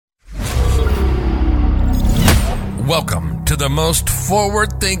Welcome to the most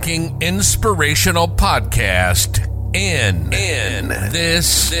forward-thinking, inspirational podcast in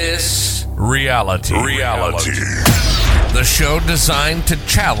this reality. The show designed to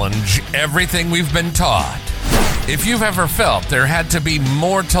challenge everything we've been taught. If you've ever felt there had to be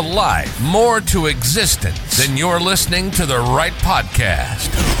more to life, more to existence, then you're listening to the right podcast.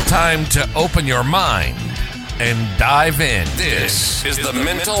 Time to open your mind and dive in. This is the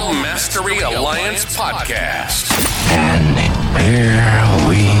Mental Mastery Alliance podcast. And here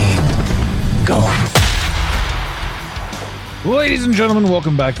we go. Ladies and gentlemen,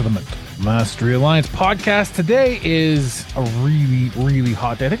 welcome back to the Mental Mastery Alliance podcast. Today is a really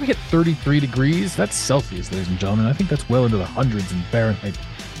hot day. I think we hit 33 degrees. That's Celsius, ladies and gentlemen. I think that's well into the hundreds in Fahrenheit.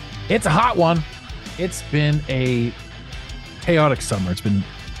 It's a hot one. It's been a chaotic summer. It's been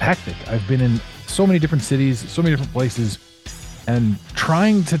hectic. I've been in so many different cities, so many different places, and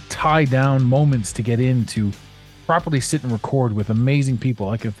trying to tie down moments to get in to properly sit and record with amazing people.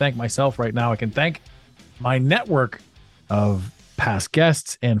 I can thank myself right now. I can thank my network of past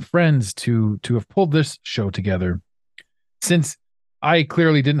guests and friends to have pulled this show together. Since I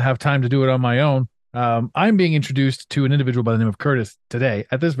clearly didn't have time to do it on my own, I'm being introduced to an individual by the name of Curtis today.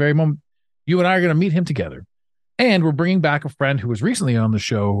 At this very moment, you and I are going to meet him together. And we're bringing back a friend who was recently on the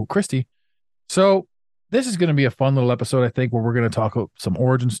show, Christy. So this is going to be a fun little episode, I think, where we're going to talk some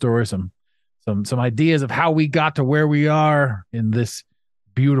origin stories, some ideas of how we got to where we are in this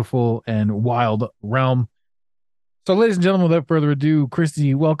beautiful and wild realm. So, ladies and gentlemen, without further ado,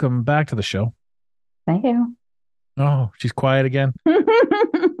 Christy, welcome back to the show. Thank you. Oh, she's quiet again.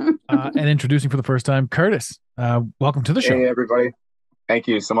 And introducing for the first time, Curtis. Welcome to the show. Hey, everybody. Thank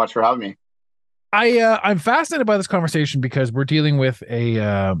you so much for having me. I'm fascinated by this conversation because we're dealing with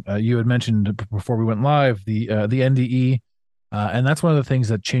you had mentioned before we went live, the NDE, and that's one of the things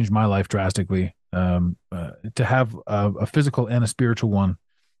that changed my life drastically. To have a physical and a spiritual one,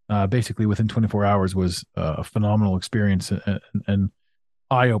 basically within 24 hours was a phenomenal experience and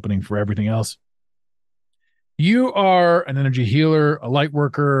eye-opening for everything else. You are an energy healer, a light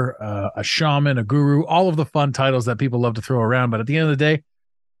worker, a shaman, a guru, all of the fun titles that people love to throw around. But at the end of the day,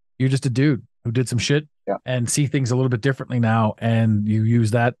 you're just a dude who did some shit and see things a little bit differently now. And you use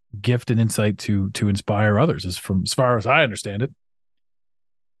that gift and insight to inspire others, as far as I understand it.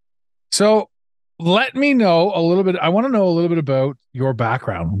 So let me know a little bit. I want to know a little bit about your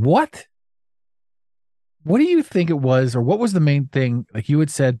background. What do you think it was, or what was the main thing? Like you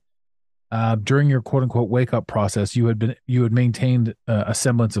had said during your quote unquote wake up process, you had maintained a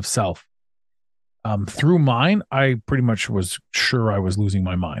semblance of self. Through mine, I pretty much was sure I was losing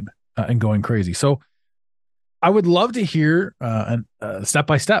my mind and going crazy. So I would love to hear step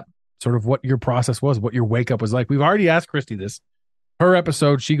by step sort of what your process was, what your wake up was like. We've already asked Christy this. Her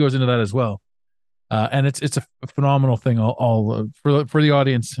episode, she goes into that as well. And it's a phenomenal thing all for the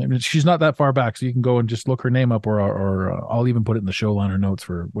audience. I mean, she's not that far back, so you can go and just look her name up, or I'll even put it in the show liner notes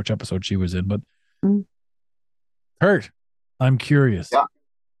for which episode she was in. But Kurt, I'm curious. Yeah.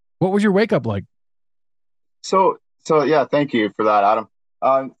 What was your wake up like? So yeah, thank you for that, Adam.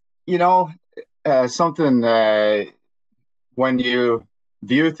 Something when you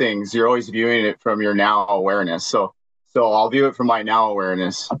view things, you're always viewing it from your now awareness. So I'll view it from my now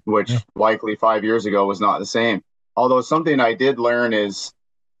awareness, which likely 5 years ago was not the same. Although something I did learn is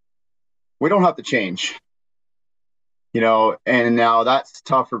we don't have to change, and now that's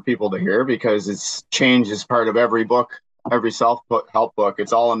tough for people to hear because change is part of every book, every self-help book.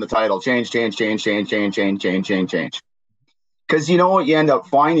 It's all in the title: change. Because what you end up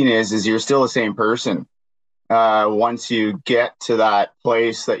finding is you're still the same person. Once you get to that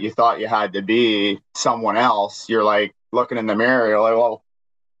place that you thought you had to be someone else, you're like looking in the mirror, you're like, well,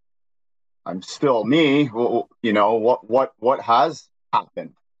 I'm still me. Well, what has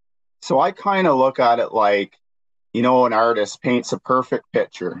happened? So I kind of look at it like, an artist paints a perfect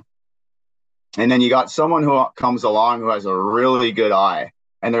picture. And then you got someone who comes along who has a really good eye.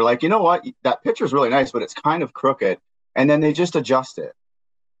 And they're like, you know what? That picture's really nice, but it's kind of crooked. And then they just adjust it.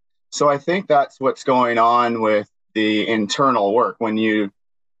 So I think that's what's going on with the internal work. When you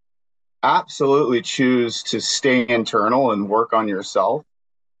absolutely choose to stay internal and work on yourself,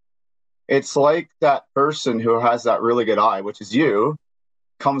 it's like that person who has that really good eye, which is you,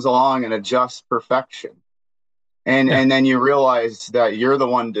 comes along and adjusts perfection. And then you realize that you're the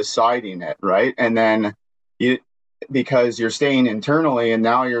one deciding it, right? And then because you're staying internally, and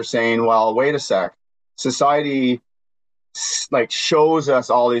now you're saying, well, wait a sec, society shows us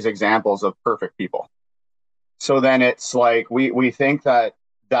all these examples of perfect people. So then it's like we think that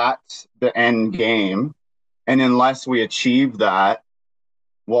that's the end game, and unless we achieve that,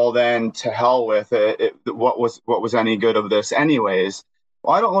 well, then to hell with it. What was any good of this anyways?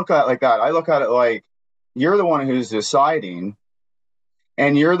 Well, I don't look at it like that. I look at it like you're the one who's deciding,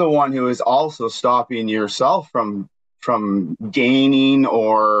 and you're the one who is also stopping yourself from gaining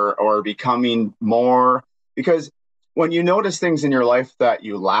or becoming more. Because when you notice things in your life that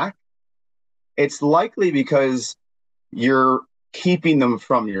you lack, it's likely because you're keeping them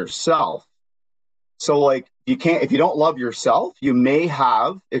from yourself. So like if you don't love yourself, you may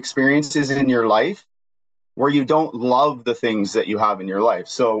have experiences in your life where you don't love the things that you have in your life.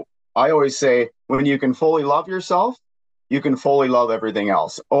 So I always say, when you can fully love yourself, you can fully love everything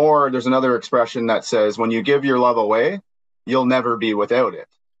else. Or there's another expression that says, when you give your love away, you'll never be without it.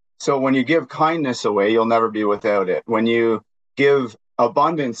 So when you give kindness away, you'll never be without it. When you give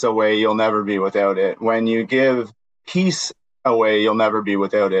abundance away, you'll never be without it. When you give peace away, you'll never be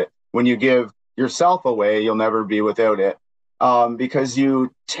without it. When you give yourself away, you'll never be without it. Because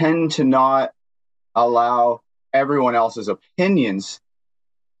you tend to not allow everyone else's opinions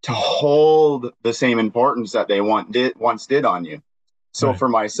to hold the same importance that they once did on you. So Right. for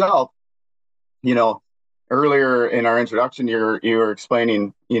myself, earlier in our introduction, you were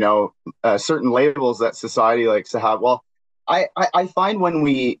explaining, certain labels that society likes to have. Well, I find when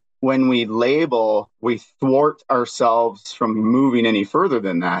we label, we thwart ourselves from moving any further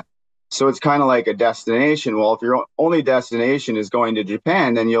than that. So it's kind of like a destination. Well, if your only destination is going to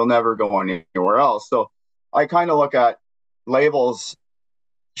Japan, then you'll never go anywhere else. So I kind of look at labels,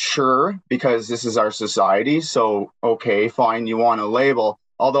 sure, because this is our society. So, okay, fine, you want a label.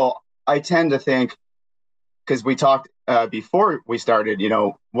 Although I tend to think, because we talked before we started,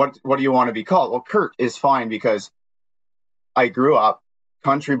 what do you want to be called? Well, Kurt is fine because I grew up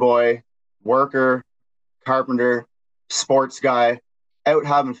country boy, worker, carpenter, sports guy, out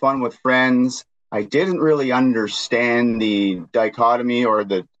having fun with friends. I didn't really understand the dichotomy or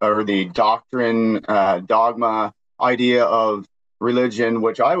the doctrine, dogma idea of religion,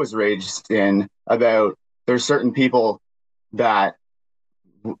 which I was raised in, about there's certain people that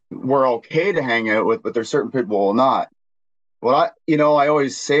we're okay to hang out with, but there's certain people will not. Well, I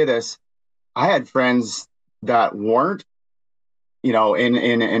always say this. I had friends that weren't,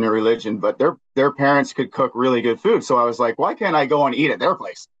 in a religion, but their parents could cook really good food. So I was like, why can't I go and eat at their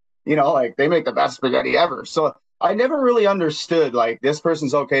place? Like they make the best spaghetti ever. So I never really understood, like, this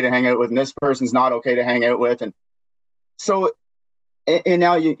person's okay to hang out with and this person's not okay to hang out with. And so, and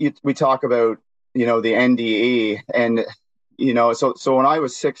now we talk about, the NDE, and, so when I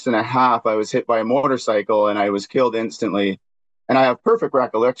was 6.5, I was hit by a motorcycle and I was killed instantly. And I have perfect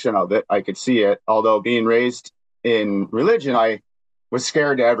recollection of it. I could see it. Although being raised in religion, I was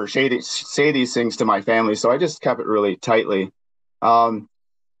scared to ever say these things to my family. So I just kept it really tightly. I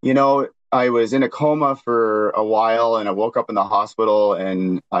was in a coma for a while and I woke up in the hospital,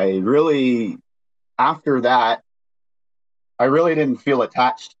 and after that, I really didn't feel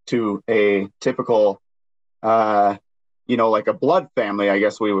attached to a typical, like a blood family, I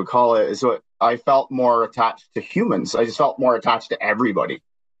guess we would call it. So I felt more attached to humans. I just felt more attached to everybody.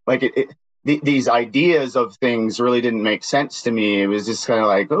 Like these ideas of things really didn't make sense to me. It was just kind of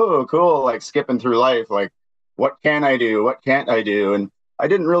like, oh, cool, like skipping through life. Like, what can I do? What can't I do? And I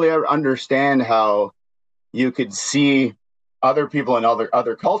didn't really ever understand how you could see other people in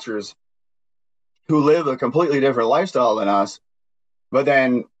other cultures who live a completely different lifestyle than us, but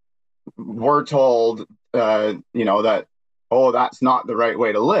then we're told, that, oh, that's not the right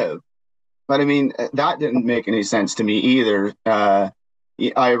way to live. But I mean, that didn't make any sense to me either.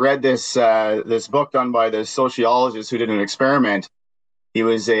 I read this book done by this sociologist who did an experiment. He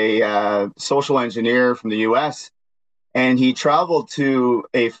was a social engineer from the U.S., and he traveled to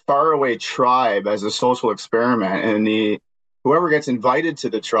a faraway tribe as a social experiment. And whoever gets invited to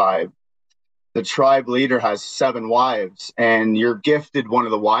the tribe leader has 7 wives, and you're gifted one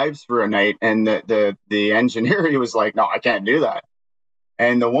of the wives for a night. And the engineer, he was like, no, I can't do that.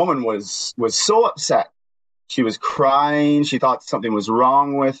 And the woman was so upset. She was crying. She thought something was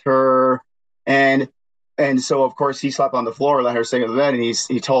wrong with her. And so, of course, he slept on the floor, let her stay in the bed. And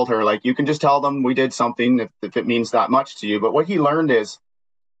he told her, like, you can just tell them we did something if it means that much to you. But what he learned is,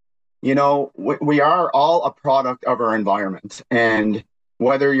 we are all a product of our environment. And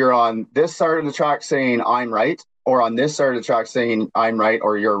whether you're on this side of the track saying I'm right, or on this side of the track saying I'm right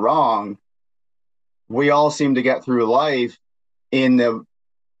or you're wrong, we all seem to get through life in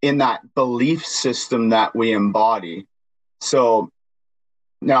that belief system that we embody. So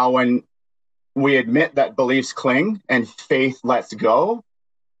now when we admit that beliefs cling and faith lets go,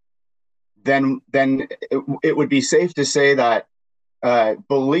 then it would be safe to say that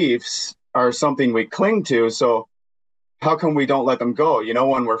beliefs are something we cling to. So how come we don't let them go? You know,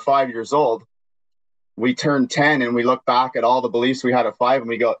 when we're 5 years old, we turn 10 and we look back at all the beliefs we had at 5 and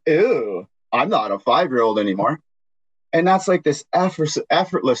we go, ew, I'm not a 5-year-old anymore. And that's like this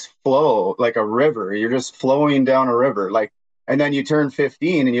effortless flow, like a river. You're just flowing down a river. Like, and then you turn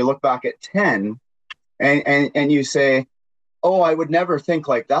 15 and you look back at 10 and you say, oh, I would never think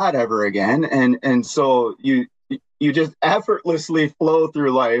like that ever again. And so you just effortlessly flow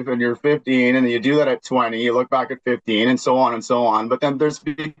through life, and you're 15 and you do that at 20, you look back at 15 and so on and so on. But then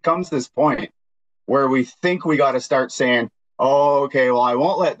becomes this point where we think we got to start saying, oh, okay, well, I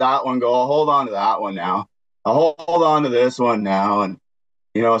won't let that one go. I'll hold on to that one now. I'll hold on to this one now. And,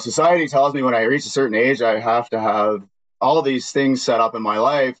 you know, society tells me when I reach a certain age, I have to have all these things set up in my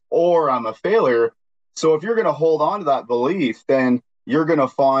life or I'm a failure. So if you're going to hold on to that belief, then you're going to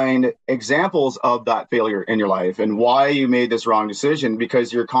find examples of that failure in your life and why you made this wrong decision,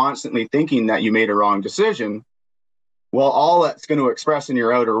 because you're constantly thinking that you made a wrong decision. Well, all that's going to express in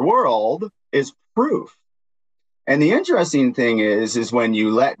your outer world is proof. And the interesting thing is when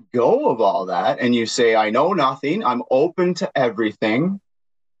you let go of all that and you say, I know nothing, I'm open to everything,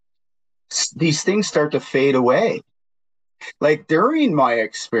 these things start to fade away. Like during my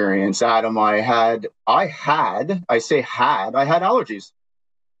experience, Adam, I had allergies.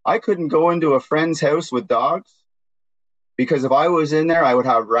 I couldn't go into a friend's house with dogs because if I was in there, I would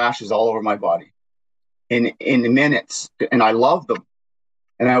have rashes all over my body in minutes. And I loved them.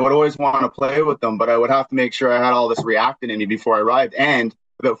 And I would always want to play with them, but I would have to make sure I had all this reacting in me before I arrived, and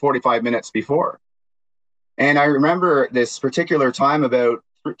about 45 minutes before. And I remember this particular time about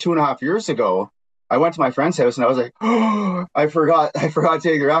 2.5 years ago, I went to my friend's house and I was like, oh, I forgot to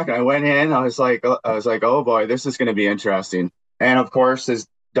take the rack. And I went in, I was like, oh boy, this is going to be interesting. And of course, this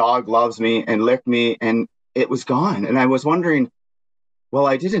dog loves me and licked me and it was gone. And I was wondering, well,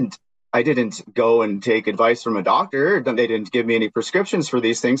 I didn't go and take advice from a doctor. They didn't give me any prescriptions for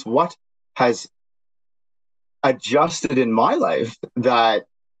these things. What has adjusted in my life that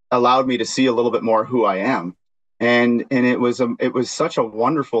allowed me to see a little bit more who I am? And it was such a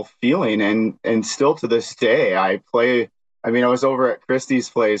wonderful feeling. And still to this day, I was over at Christy's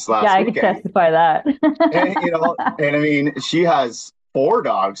place last weekend. Yeah, I can testify that. and I mean, she has 4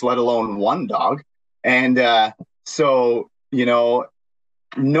 dogs, let alone 1 dog. And so, you know,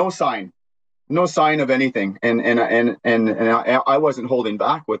 no sign of anything. And I wasn't holding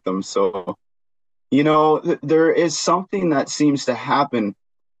back with them. So, you know, there is something that seems to happen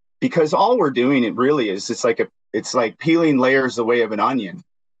because all we're doing, it really is, it's like peeling layers away of an onion,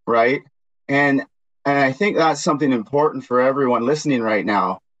 right? And I think that's something important for everyone listening right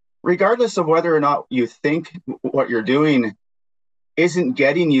now, regardless of whether or not you think what you're doing isn't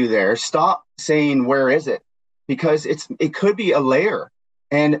getting you there. Stop saying, where is it? Because it could be a layer,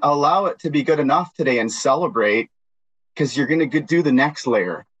 and allow it to be good enough today and celebrate, because you're going to do the next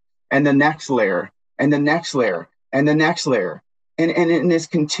layer and the next layer and the next layer and the next layer. And in this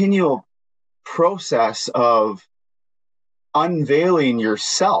continual process of unveiling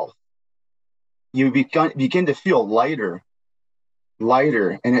yourself, you begin to feel lighter,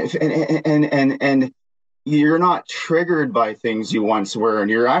 and you're not triggered by things you once were, and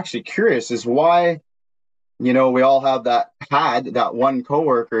you're actually curious as why. You know, we all have that one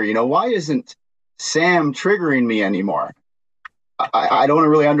coworker, you know, why isn't Sam triggering me anymore? I don't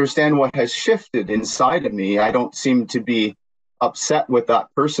really understand what has shifted inside of me. I don't seem to be upset with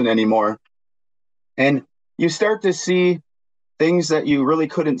that person anymore. And you start to see things that you really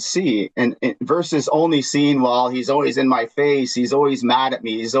couldn't see, and versus only seeing, well, he's always in my face, he's always mad at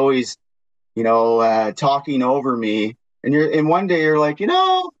me, he's always, you know, talking over me. And one day you're like, you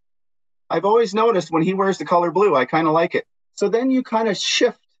know, I've always noticed when he wears the color blue, I kind of like it. So then you kind of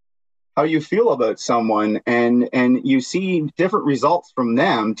shift how you feel about someone, and you see different results from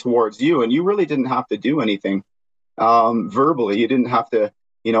them towards you. And you really didn't have to do anything verbally. You didn't have to,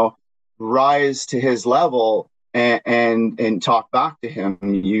 you know, rise to his level and talk back to him.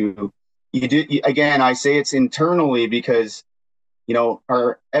 You again, I say it's internally because, you know,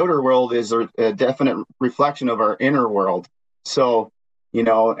 our outer world is a definite reflection of our inner world. So, you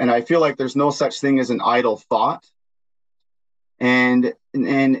know, and I feel like there's no such thing as an idle thought. And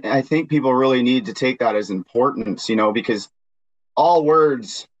I think people really need to take that as importance, you know, because all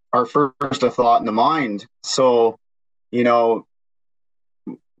words are first a thought in the mind. So, you know,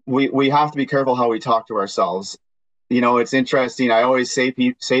 we have to be careful how we talk to ourselves. You know, it's interesting. I always say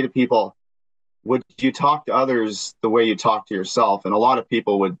to people, would you talk to others the way you talk to yourself? And a lot of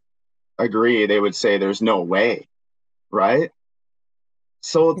people would agree. They would say there's no way, right?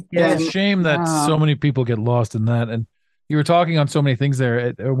 So it's a shame that so many people get lost in that. And, You were talking on so many things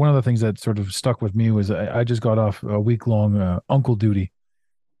there. One of the things that sort of stuck with me was I just got off a week-long uncle duty,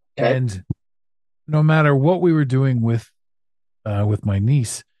 Okay. and no matter what we were doing with my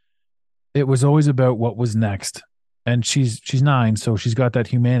niece, it was always about what was next. And she's 9, so she's got that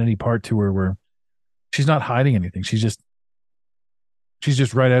humanity part to her where she's not hiding anything. She's just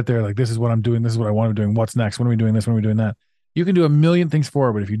right out there, like, this is what I'm doing, this is what I want to be doing. What's next? When are we doing this? When are we doing that? You can do a million things for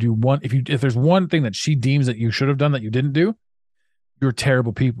her, but if there's one thing that she deems that you should have done that you didn't do, you're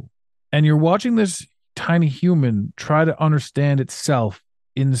terrible people. And you're watching this tiny human try to understand itself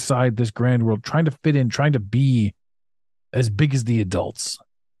inside this grand world, trying to fit in, trying to be as big as the adults.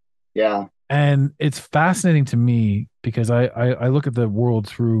 Yeah. And it's fascinating to me because I look at the world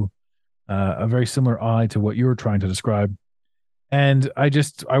through a very similar eye to what you were trying to describe. And I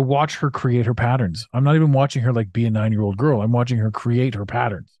watch her create her patterns. I'm not even watching her like be a 9-year-old girl. I'm watching her create her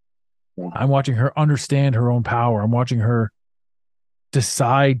patterns. Yeah. I'm watching her understand her own power. I'm watching her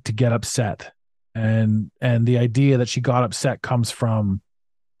decide to get upset. And the idea that she got upset comes from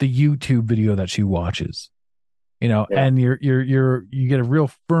the YouTube video that she watches. Yeah. And you get a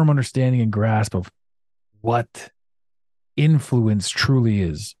real firm understanding and grasp of what influence truly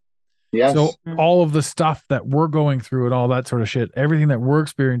is. Yes. So all of the stuff that we're going through and all that sort of shit, everything that we're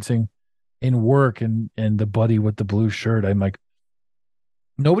experiencing in work and the buddy with the blue shirt, I'm like,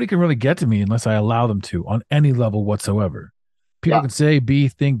 nobody can really get to me unless I allow them to on any level whatsoever. People can say, be,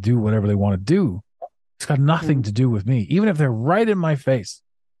 think, do whatever they want to do. It's got nothing to do with me, even if they're right in my face.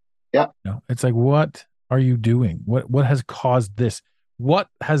 Yeah. It's like, what are you doing? What has caused this? What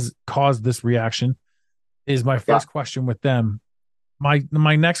has caused this reaction is my first question with them.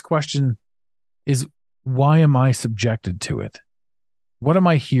 My next question is, why am I subjected to it? What am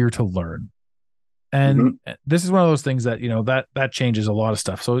I here to learn? And this is one of those things that, that changes a lot of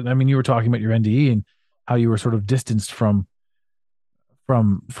stuff. So, I mean, you were talking about your NDE and how you were sort of distanced from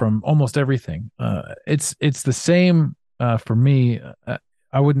almost everything. It's the same for me.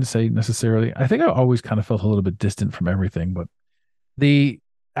 I wouldn't say necessarily. I think I always kind of felt a little bit distant from everything, but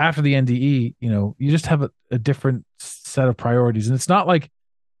after the NDE, you just have a different set of priorities. And it's not like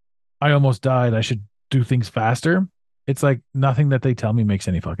I almost died, I should do things faster. It's like nothing that they tell me makes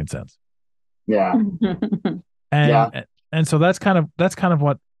any fucking sense. Yeah. And so that's kind of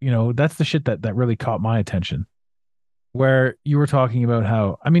what, that's the shit that really caught my attention. Where you were talking about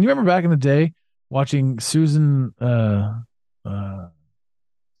how, I mean, you remember back in the day watching Susan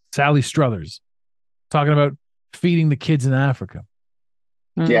Sally Struthers talking about feeding the kids in Africa.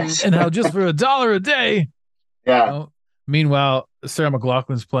 Yes. And how just for $1 a day. Yeah. Meanwhile, Sarah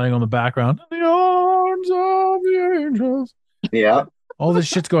McLachlan's playing on the background. The arms of the angels. Yeah. All this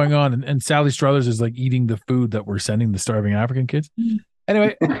shit's going on. And Sally Struthers is like eating the food that we're sending the starving African kids.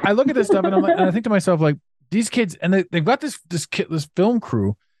 Anyway, I look at this stuff and and I think to myself, like, these kids, and they've got this film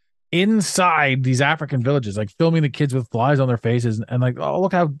crew inside these African villages, like filming the kids with flies on their faces and like, oh,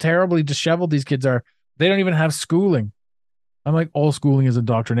 look how terribly disheveled these kids are. They don't even have schooling. I'm like, all schooling is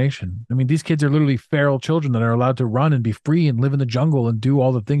indoctrination. I mean, these kids are literally feral children that are allowed to run and be free and live in the jungle and do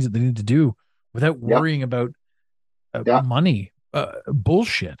all the things that they need to do without worrying about money,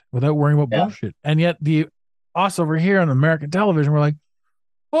 bullshit, without worrying about bullshit. And yet us over here on American television, we're like,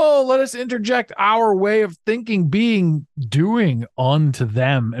 oh, let us interject our way of thinking, doing onto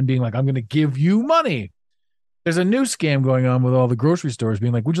them and being like, I'm going to give you money. There's a new scam going on with all the grocery stores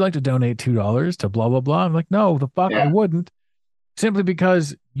being like, would you like to donate $2 to blah, blah, blah? I'm like, no, the fuck I wouldn't. Simply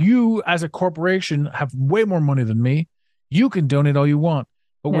because you as a corporation have way more money than me. You can donate all you want.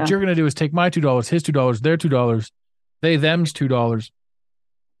 But what you're going to do is take my $2, his $2, their $2, them's $2,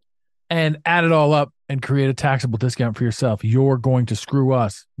 and add it all up and create a taxable discount for yourself. You're going to screw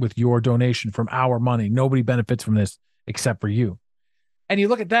us with your donation from our money. Nobody benefits from this except for you. And you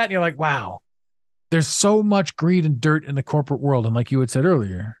look at that and you're like, wow, there's so much greed and dirt in the corporate world. And like you had said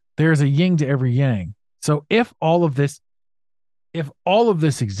earlier, there's a yin to every yang. So if all of this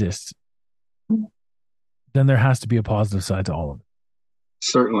exists, then there has to be a positive side to all of it.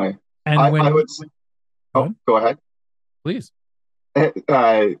 Certainly. And I would say, go ahead. Please.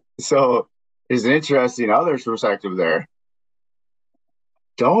 So there's an interesting other perspective there.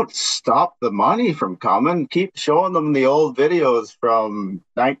 Don't stop the money from coming. Keep showing them the old videos from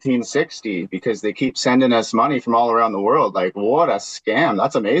 1960 because they keep sending us money from all around the world. Like, what a scam.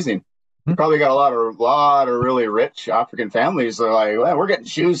 That's amazing. You probably got a lot of really rich African families that are like, well, we're getting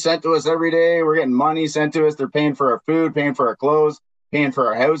shoes sent to us every day. We're getting money sent to us. They're paying for our food, paying for our clothes, paying for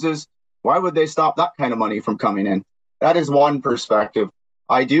our houses. Why would they stop that kind of money from coming in? That is one perspective.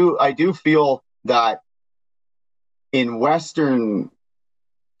 I do feel that in Western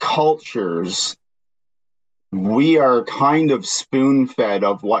cultures, we are kind of spoon fed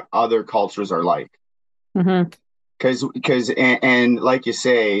of what other cultures are like. Mm-hmm. And like you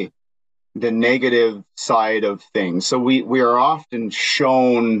say, the negative side of things. So we are often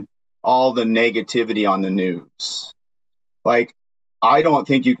shown all the negativity on the news. Like, I don't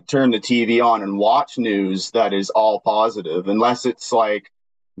think you can turn the TV on and watch news that is all positive unless it's like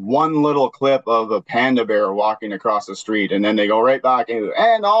one little clip of a panda bear walking across the street, and then they go right back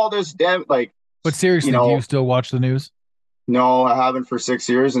and all this like. But seriously, do you still watch the news? No, I haven't for 6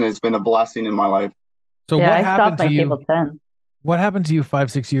 years, and it's been a blessing in my life. So yeah, what I happened stopped to you? Cable 10. What happened to you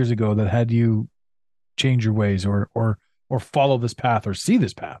 5-6 years ago that had you change your ways or follow this path or see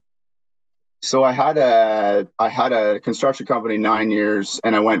this path? So I had a construction company 9 years,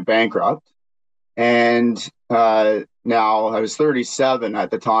 and I went bankrupt. And now I was 37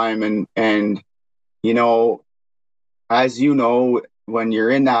 at the time, and you know, as you know, when you're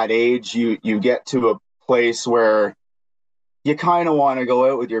in that age, you get to a place where you kind of want to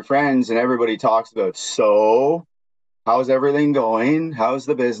go out with your friends, and everybody talks about, so how's everything going? How's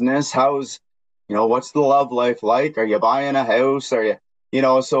the business? What's the love life like? Are you buying a house? Are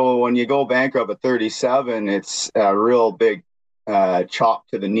you, so when you go bankrupt at 37, it's a real big chop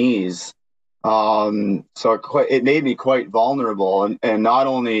to the knees. So it made me quite vulnerable, and not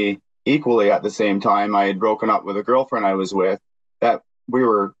only equally at the same time, I had broken up with a girlfriend I was with that we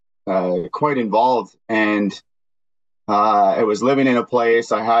were quite involved, and I was living in a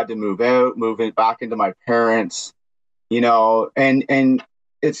place. I had to move back into my parents, and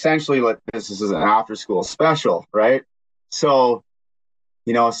essentially like this is an after school special, right? So,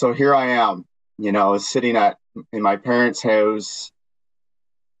 so here I am, sitting in my parents' house,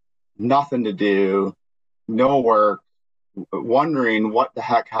 nothing to do, no work, wondering what the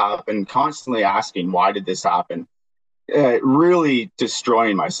heck happened, constantly asking, why did this happen? Really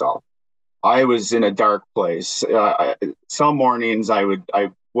destroying myself. I was in a dark place. Some mornings I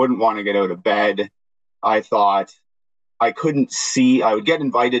wouldn't want to get out of bed. I thought I couldn't see. I would get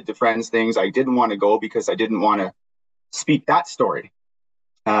invited to friends' things. I didn't want to go because I didn't want to speak that story.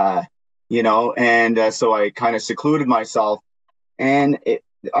 So I kind of secluded myself. And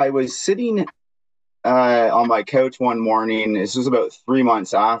I was sitting on my couch one morning. This was about 3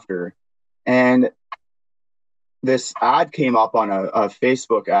 months after. And this ad came up on a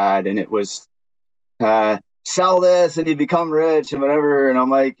Facebook ad, and it was sell this and you become rich and whatever. And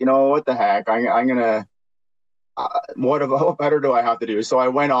I'm like, what the heck? I'm gonna. What better do I have to do? So I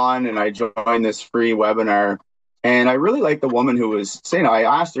went on and I joined this free webinar, and I really liked the woman who was saying. I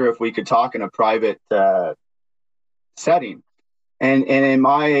asked her if we could talk in a private setting, and in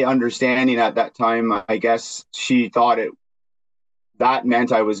my understanding at that time, I guess she thought that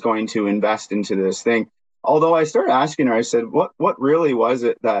meant I was going to invest into this thing. Although I started asking her, I said, what really was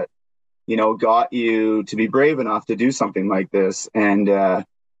it that, got you to be brave enough to do something like this? And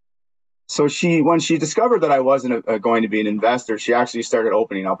so when she discovered that I wasn't going to be an investor, she actually started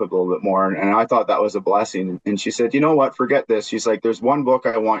opening up a little bit more. And I thought that was a blessing. And she said, you know what, forget this. She's like, there's one book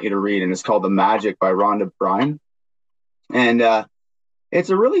I want you to read, and it's called The Magic by Rhonda Byrne. And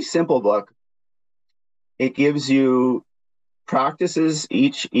it's a really simple book. It gives you practices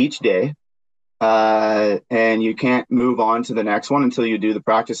each day. And you can't move on to the next one until you do the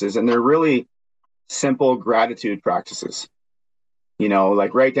practices. And they're really simple gratitude practices.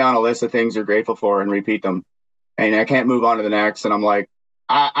 Like write down a list of things you're grateful for and repeat them. And I can't move on to the next. And I'm like,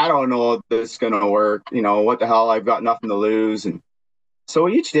 I don't know if this is going to work. What the hell? I've got nothing to lose. And so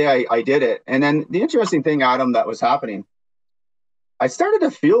each day I did it. And then the interesting thing, Adam, that was happening, I started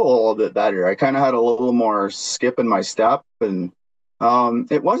to feel a little bit better. I kind of had a little more skip in my step. And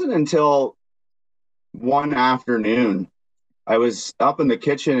it wasn't until one afternoon I was up in the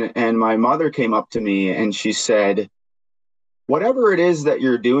kitchen, and my mother came up to me and she said, whatever it is that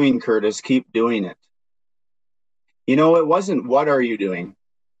you're doing, Curtis, keep doing it. It wasn't, what are you doing?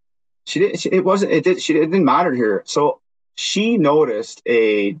 It didn't matter here. So she noticed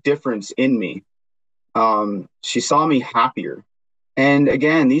a difference in me. She saw me happier. And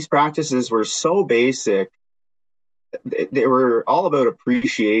again, these practices were so basic. They were all about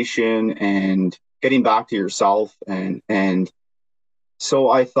appreciation and getting back to yourself. And so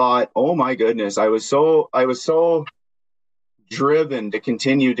I thought, oh my goodness, I was so driven to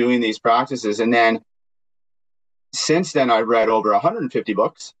continue doing these practices. And then since then, I've read over 150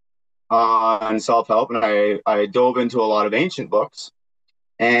 books on self-help, and I dove into a lot of ancient books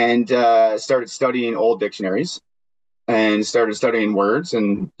and started studying old dictionaries and started studying words.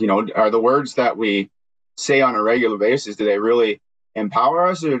 And, are the words that we say on a regular basis, do they really empower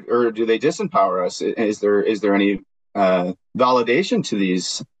us or do they disempower us? Is there any validation to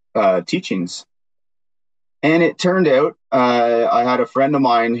these teachings? And it turned out I had a friend of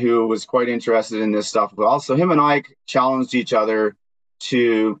mine who was quite interested in this stuff as well. So him and I challenged each other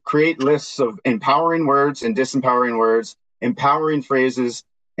to create lists of empowering words and disempowering words, empowering phrases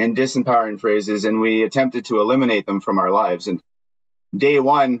and disempowering phrases, and we attempted to eliminate them from our lives. And day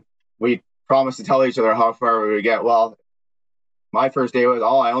one, we promised to tell each other how far we would get. Well, my first day was,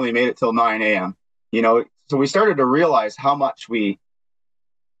 I only made it till 9 a.m. So we started to realize how much we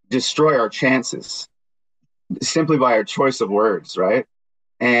destroy our chances simply by our choice of words, right?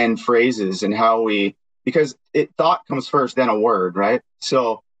 And phrases, and how because thought comes first, then a word, right?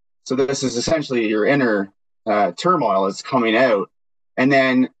 So this is essentially your inner turmoil is coming out. And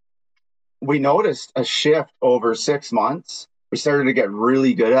then we noticed a shift over 6 months. We started to get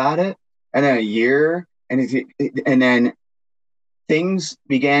really good at it. And then a year, and then things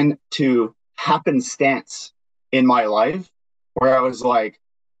began to happenstance in my life where I was like,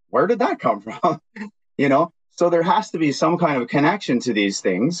 where did that come from? So there has to be some kind of connection to these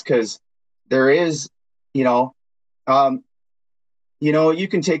things, because there is, you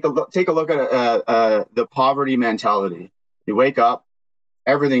can take a look at the poverty mentality. You wake up,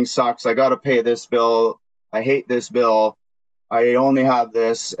 everything sucks. I got to pay this bill. I hate this bill. I only have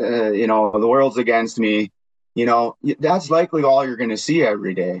this. The world's against me. That's likely all you're going to see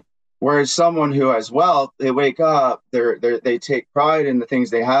every day. Whereas someone who has wealth, they wake up, they take pride in the things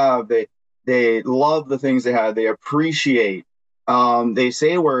they have. They love the things they have. They appreciate. They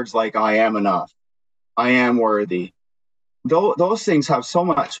say words like, I am enough. I am worthy. Those things have so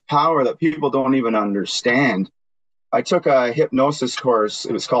much power that people don't even understand. I took a hypnosis course.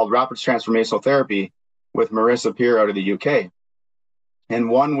 It was called Rapid Transformational Therapy with Marissa Peer out of the UK. And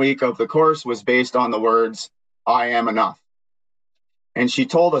 1 week of the course was based on the words, I am enough. And she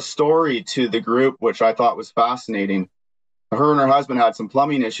told a story to the group, which I thought was fascinating. Her and her husband had some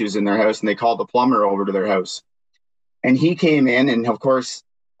plumbing issues in their house, and they called the plumber over to their house. And he came in, and of course,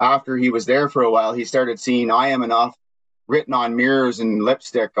 after he was there for a while, he started seeing I am enough written on mirrors and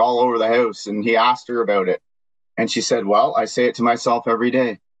lipstick all over the house. And he asked her about it. And she said, well, I say it to myself every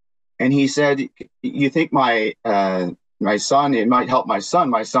day. And he said, you think my son, it might help my son.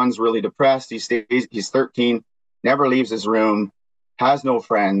 My son's really depressed. He's 13, never leaves his room, has no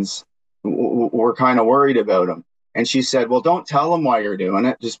friends. We're kind of worried about him. And she said, well, don't tell him why you're doing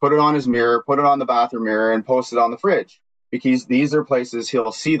it. Just put it on his mirror, put it on the bathroom mirror, and post it on the fridge, because these are places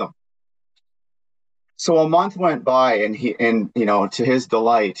he'll see them. So a month went by, and to his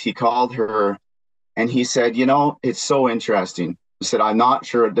delight, he called her and he said, it's so interesting. He said, I'm not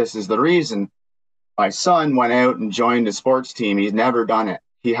sure this is the reason. My son went out and joined a sports team. He's never done it.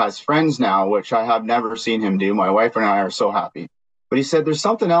 He has friends now, which I have never seen him do. My wife and I are so happy. But he said, there's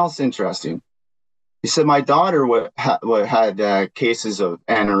something else interesting. He said, my daughter had cases of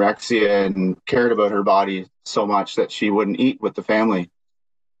anorexia and cared about her body so much that she wouldn't eat with the family.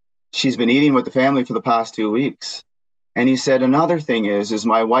 She's been eating with the family for the past 2 weeks. And he said, another thing is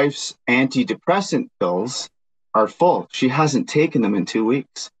my wife's antidepressant pills are full. She hasn't taken them in 2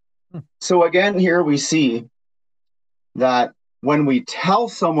 weeks. So again, here we see that when we tell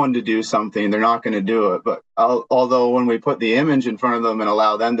someone to do something, they're not going to do it. But although when we put the image in front of them and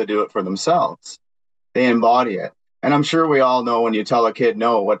allow them to do it for themselves, they embody it. And I'm sure we all know when you tell a kid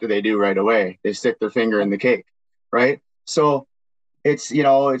no, what do they do right away? They stick their finger in the cake, right? So it's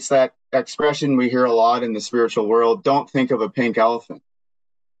that expression we hear a lot in the spiritual world, don't think of a pink elephant.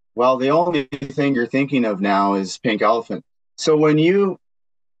 Well, the only thing you're thinking of now is pink elephant. So when you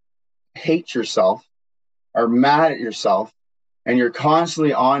hate yourself, are mad at yourself, and you're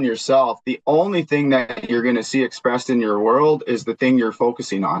constantly on yourself, the only thing that you're going to see expressed in your world is the thing you're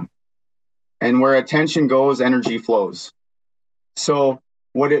focusing on. And where attention goes, energy flows. So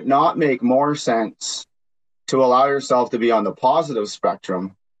would it not make more sense to allow yourself to be on the positive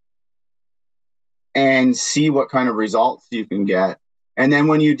spectrum and see what kind of results you can get? And then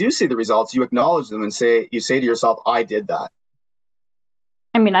when you do see the results, you acknowledge them and say to yourself, I did that.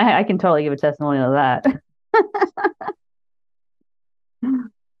 I mean, I can totally give a testimonial of that.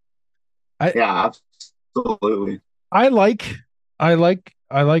 Yeah, absolutely. I like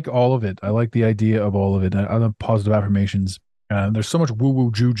all of it. I like the idea of all of it. I love positive affirmations. There's so much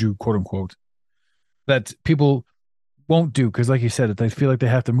woo-woo juju, quote unquote, that people won't do because, like you said, they feel like they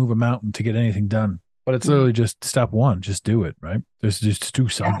have to move a mountain to get anything done. But it's literally just step one. Just do it, right? Just do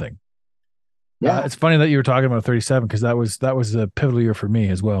something. Yeah. It's funny that you were talking about 37 because that was a pivotal year for me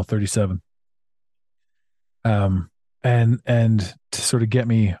as well, 37. And to sort of get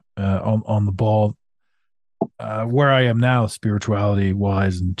me on the ball where I am now, spirituality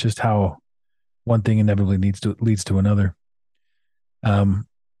wise, and just how one thing inevitably leads to another.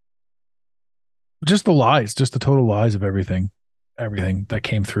 Just the lies, just the total lies of everything that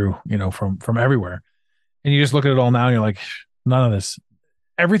came through, from everywhere. And you just look at it all now and you're like, none of this,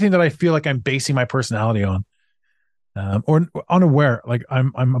 everything that I feel like I'm basing my personality on, or unaware, like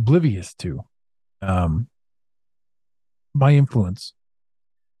I'm oblivious to, my influence,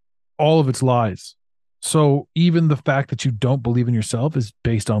 all of its lies. So even the fact that you don't believe in yourself is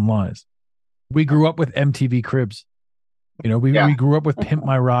based on lies. We grew up with MTV Cribs. We grew up with Pimp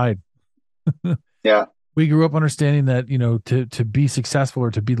My Ride. Yeah. We grew up understanding that, to be successful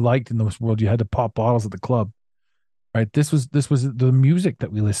or to be liked in this world, you had to pop bottles at the club, right? This was the music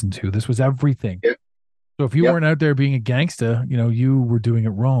that we listened to. This was everything. Yeah. So if you weren't out there being a gangsta, you were doing it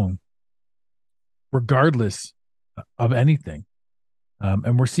wrong, regardless of anything.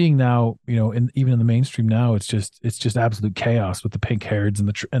 And we're seeing now, even in the mainstream now, it's just absolute chaos with the pink hairs and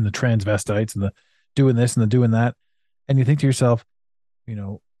the transvestites and the doing this and the doing that. And you think to yourself,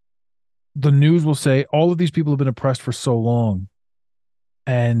 the news will say all of these people have been oppressed for so long,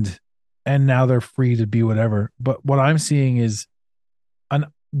 and now they're free to be whatever. But what I'm seeing is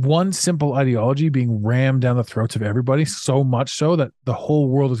one simple ideology being rammed down the throats of everybody, so much so that the whole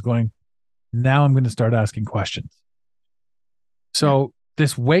world is going, now I'm going to start asking questions. So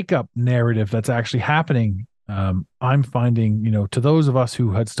this wake up narrative that's actually happening, I'm finding, to those of us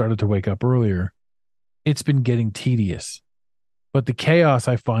who had started to wake up earlier, it's been getting tedious. But the chaos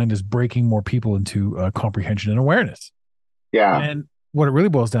I find is breaking more people into comprehension and awareness. Yeah. And what it really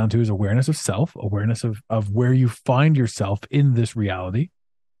boils down to is awareness of self, awareness of where you find yourself in this reality.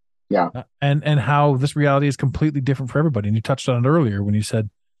 Yeah. And how this reality is completely different for everybody. And you touched on it earlier when you said,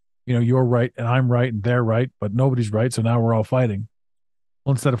 you're right and I'm right and they're right, but nobody's right. So now we're all fighting.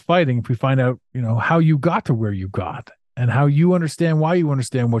 Well, instead of fighting, if we find out, how you got to where you got and how you understand why you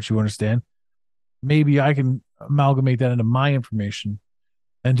understand what you understand, maybe I can amalgamate that into my information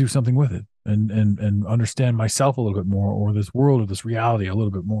and do something with it and understand myself a little bit more, or this world or this reality a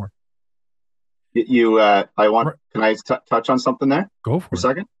little bit more. Can I touch on something there? Go for a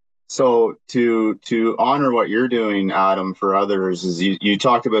second. So to honor what you're doing, Adam, for others, is you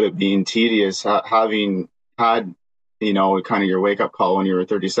talked about it being tedious, having had, kind of your wake up call when you were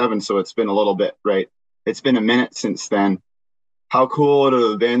 37. So it's been a little bit, right? It's been a minute since then. How cool would it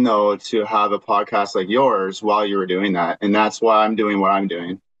have been, though, to have a podcast like yours while you were doing that? And that's why I'm doing what I'm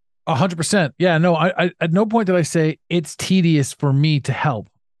doing. 100%. Yeah, no, I at no point did I say it's tedious for me to help.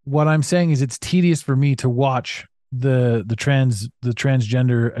 What I'm saying is it's tedious for me to watch the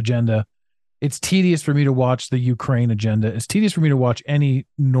transgender agenda. It's tedious for me to watch the Ukraine agenda. It's tedious for me to watch any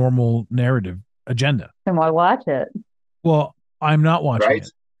normal narrative agenda. Then why watch it? Well, I'm not watching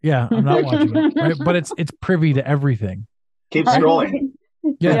it. Yeah, I'm not watching it. Right? But it's privy to everything. Keep scrolling.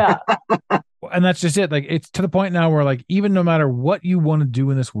 Yeah. And that's just it. Like, it's to the point now where, like, even no matter what you want to do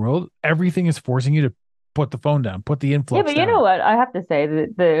in this world, everything is forcing you to put the phone down, put the influx down. Yeah, but you know what? I have to say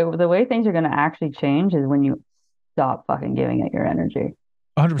that the way things are going to actually change is when you stop fucking giving it your energy.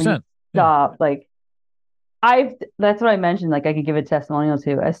 100%. Stop. Like, that's what I mentioned. Like, I could give a testimonial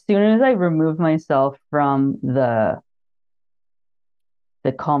to. As soon as I remove myself from the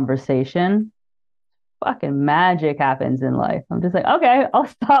conversation, fucking magic happens in life. I'm just like, okay, I'll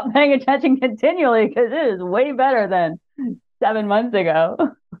stop paying attention continually because it is way better than 7 months ago.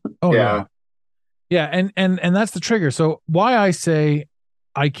 Oh yeah. Yeah, and that's the trigger. So why I say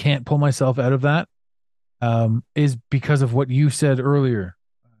I can't pull myself out of that is because of what you said earlier.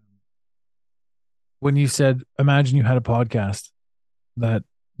 When you said, imagine you had a podcast that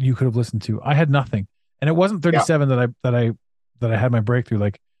you could have listened to. I had nothing. And it wasn't 37 that I had my breakthrough.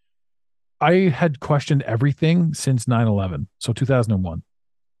 Like, I had questioned everything since 9/11, so 2001.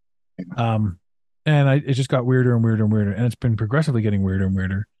 And it just got weirder and weirder and weirder, and it's been progressively getting weirder and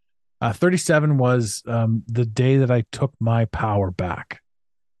weirder. 37 was the day that I took my power back.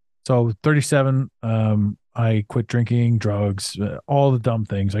 So 37, I quit drinking, drugs, all the dumb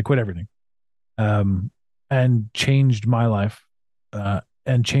things. I quit everything, and changed my life,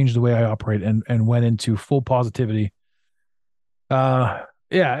 and changed the way I operate, and went into full positivity.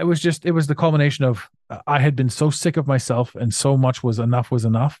 Yeah, it was the culmination of, I had been so sick of myself, and so much was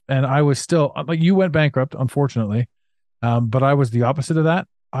enough. And I was still, like, you went bankrupt, unfortunately. But I was the opposite of that.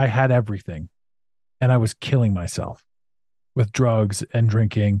 I had everything, and I was killing myself with drugs and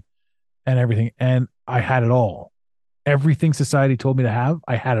drinking and everything. And I had it all. Everything society told me to have,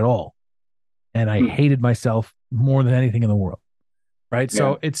 I had it all. And I hated myself more than anything in the world. Right. Yeah.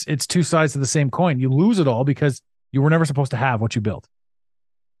 So it's two sides of the same coin. You lose it all because you were never supposed to have what you built.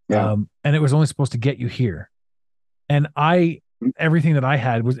 Yeah. And it was only supposed to get you here. And everything that I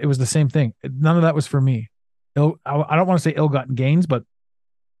had was the same thing. None of that was for me. I don't want to say ill-gotten gains, but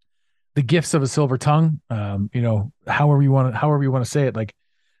the gifts of a silver tongue, however you want to say it, like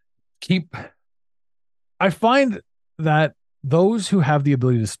I find that those who have the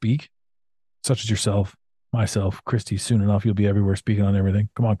ability to speak, such as yourself, myself, Christy, soon enough, you'll be everywhere speaking on everything.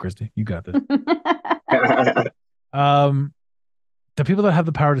 Come on, Christy, you got this. The people that have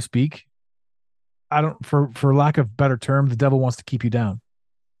the power to speak, for lack of better term, the devil wants to keep you down.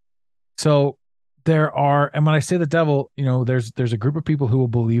 So and when I say the devil, there's a group of people who will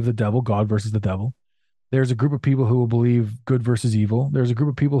believe the devil, God versus the devil. There's a group of people who will believe good versus evil. There's a group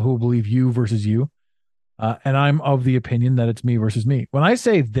of people who will believe you versus you. And I'm of the opinion that it's me versus me. When I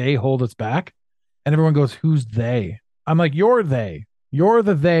say they hold us back and everyone goes, who's they? I'm like, you're they. You're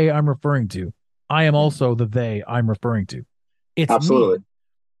the they I'm referring to. I am also the they I'm referring to. It's absolutely me,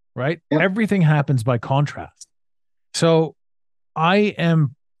 right? Yep. Everything happens by contrast. So I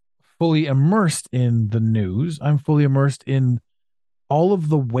am fully immersed in the news. I'm fully immersed in all of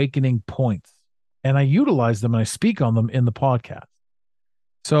the awakening points, and I utilize them and I speak on them in the podcast.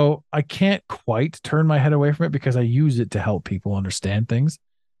 So I can't quite turn my head away from it because I use it to help people understand things.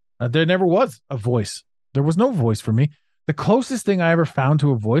 There never was a voice. There was no voice for me. The closest thing I ever found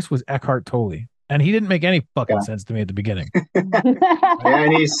to a voice was Eckhart Tolle. And he didn't make any fucking sense to me at the beginning.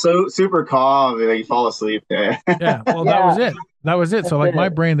 And he's so super calm, like you fall asleep. That was it. That was it. So like my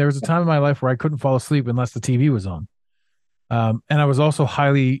brain, there was a time in my life where I couldn't fall asleep unless the TV was on. And I was also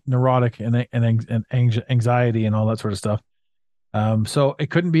highly neurotic and anxiety and all that sort of stuff. So it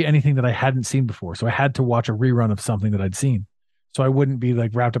couldn't be anything that I hadn't seen before. So I had to watch a rerun of something that I'd seen. So I wouldn't be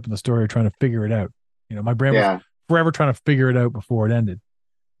like wrapped up in the story or trying to figure it out. My brain was forever trying to figure it out before it ended.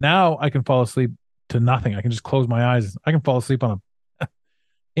 Now I can fall asleep to nothing. I can just close my eyes. I can fall asleep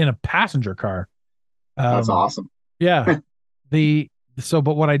in a passenger car. That's awesome. Yeah.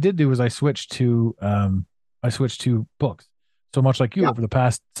 But what I did do is I switched to books. So much like you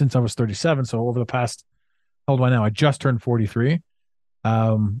since I was 37. So over the past, how old am I now? I just turned 43.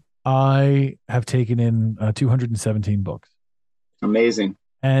 I have taken in 217 books. Amazing.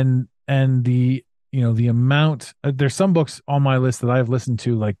 And the amount, there's some books on my list that I've listened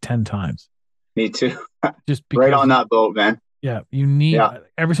to like 10 times. Me too. Just because, right on that boat, man. Yeah. You need,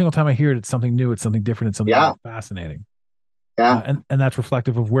 every single time I hear it, it's something new. It's something different. It's something fascinating. Yeah. And that's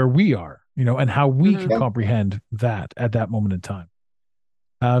reflective of where we are, and how we can comprehend that at that moment in time.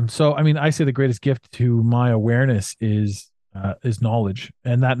 So, I mean, I say the greatest gift to my awareness is knowledge.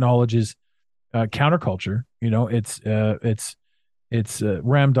 And that knowledge is counterculture. It's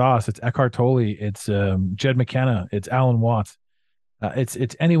Ram Dass, it's Eckhart Tolle, it's Jed McKenna, it's Alan Watts.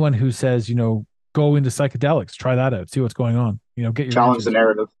 It's anyone who says, go into psychedelics, try that out, see what's going on. Get your challenge answers. The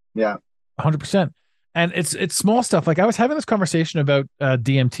narrative. Yeah, 100%. And it's small stuff. Like I was having this conversation about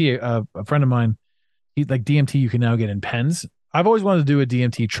DMT. A friend of mine, DMT, you can now get in pens. I've always wanted to do a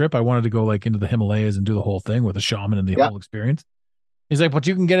DMT trip. I wanted to go like into the Himalayas and do the whole thing with a shaman and the whole experience. He's like, but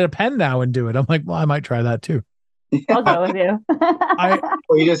you can get a pen now and do it. I'm like, well, I might try that too. I'll go with you.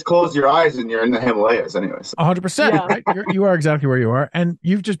 Well, you just close your eyes and you're in the Himalayas anyways. 100%. Right? You are exactly where you are. And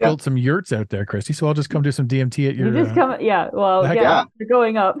you've just built some yurts out there, Christy. So I'll just come do some DMT at your... You just come... you're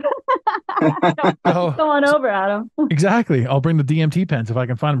going up. Come on over, Adam. Exactly. I'll bring the DMT pens if I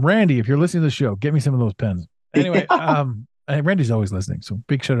can find them. Randy, if you're listening to the show, get me some of those pens. Anyway, Randy's always listening. So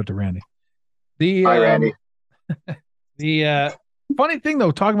big shout out to Randy. Hi, Randy. The funny thing,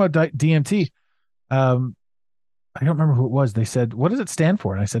 though, talking about DMT... I don't remember who it was. They said, what does it stand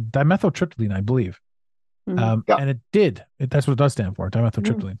for? And I said, dimethyltryptamine, I believe. And it did. That's what it does stand for,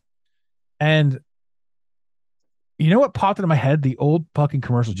 dimethyltryptamine. And you know what popped into my head? The old fucking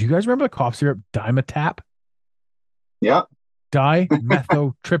commercials. Do you guys remember the cough syrup Dimetap? Yeah.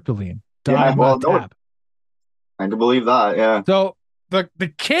 Dimethyltryptamine. Dimetap. I can believe that, yeah. So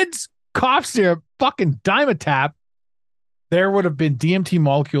the kids' cough syrup, fucking Dimetap, there would have been DMT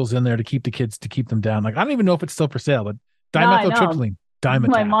molecules in there to keep them down. Like, I don't even know if it's still for sale, but dimethyltryptamine, Dimetap.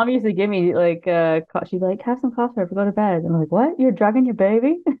 My mom used to give me like, she's like, have some cough syrup to go to bed. And I'm like, what? You're drugging your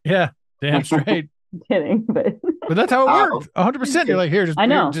baby? Yeah, damn straight. I'm kidding, but that's how it worked. 100%. You're like, here,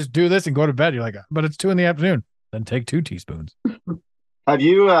 just do this and go to bed. You're like, but it's 2 p.m. Then take 2 teaspoons. Are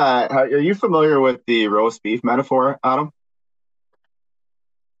you familiar with the roast beef metaphor, Adam?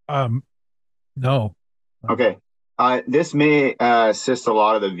 No. Okay. This may assist a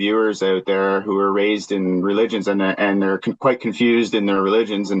lot of the viewers out there who are raised in religions and they're quite confused in their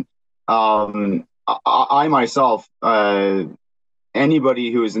religions. And I myself,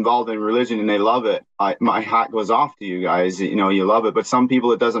 anybody who is involved in religion and they love it, my hat goes off to you guys. You love it, but some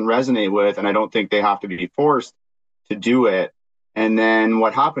people it doesn't resonate with, and I don't think they have to be forced to do it. And then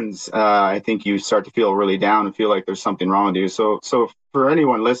what happens, I think you start to feel really down and feel like there's something wrong with you. So for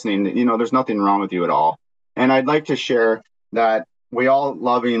anyone listening, you know, there's nothing wrong with you at all. And I'd like to share that we all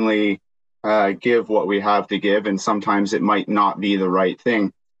lovingly give what we have to give, and sometimes it might not be the right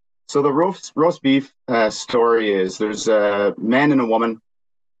thing. So the roast beef story is there's a man and a woman.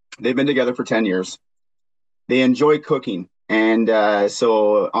 They've been together for 10 years. They enjoy cooking. And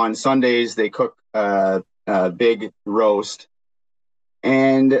so on Sundays, they cook a big roast.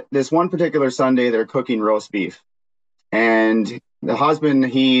 And this one particular Sunday, they're cooking roast beef. And the husband,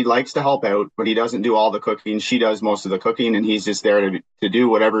 he likes to help out, but he doesn't do all the cooking. She does most of the cooking, and he's just there to do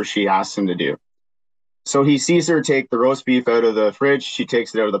whatever she asks him to do. So he sees her take the roast beef out of the fridge. She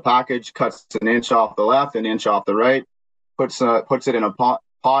takes it out of the package, cuts an inch off the left, an inch off the right, puts it in a pot,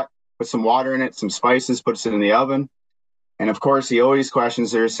 puts some water in it, some spices, puts it in the oven. And of course, he always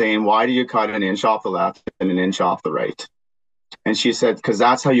questions her, saying, "Why do you cut an inch off the left and an inch off the right?" And she said, "Because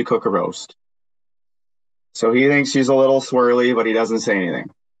that's how you cook a roast." So he thinks she's a little swirly, but he doesn't say anything.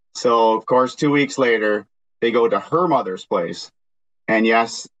 So, of course, 2 weeks later, they go to her mother's place. And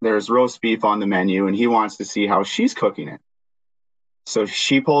yes, there's roast beef on the menu, and he wants to see how she's cooking it. So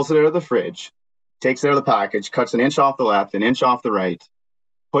she pulls it out of the fridge, takes it out of the package, cuts an inch off the left, an inch off the right,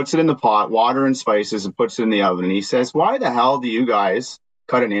 puts it in the pot, water and spices, and puts it in the oven. And he says, "Why the hell do you guys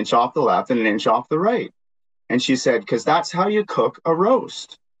cut an inch off the left and an inch off the right?" And she said, "Because that's how you cook a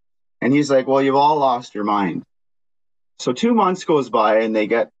roast." And he's like, "Well, you've all lost your mind." So 2 months goes by, and they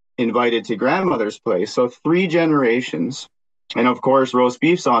get invited to grandmother's place. So 3 generations. And of course, roast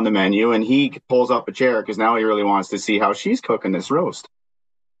beef's on the menu, and he pulls up a chair because now he really wants to see how she's cooking this roast.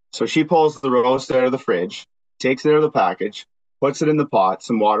 So she pulls the roast out of the fridge, takes it out of the package, puts it in the pot,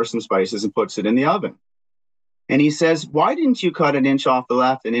 some water, some spices, and puts it in the oven. And he says, "Why didn't you cut an inch off the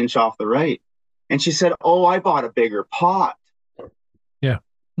left, an inch off the right?" And she said, "Oh, I bought a bigger pot." Yeah.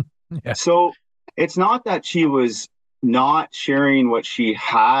 Yeah. So it's not that she was not sharing what she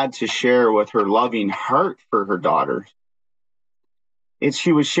had to share with her loving heart for her daughter. It's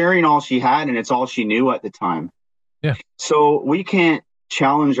she was sharing all she had, and it's all she knew at the time. Yeah. So we can't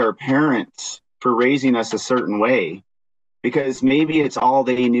challenge our parents for raising us a certain way because maybe it's all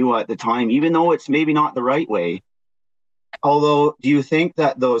they knew at the time, even though it's maybe not the right way. Although, do you think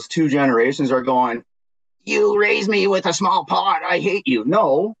that those 2 generations are going, "You raised me with a small pot, I hate you"?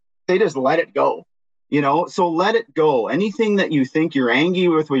 No, they just let it go. You know, so let it go. Anything that you think you're angry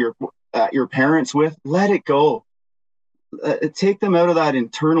with your parents with, let it go. Take them out of that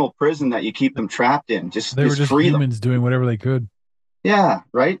internal prison that you keep them trapped in. They were just free humans them. doing whatever they could. Yeah,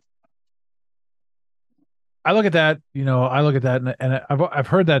 right. I look at that, and I've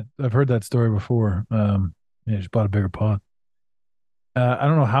heard that story before. Just bought a bigger pot. I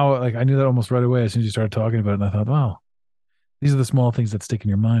don't know how, like, I knew that almost right away as soon as you started talking about it, and I thought, wow, these are the small things that stick in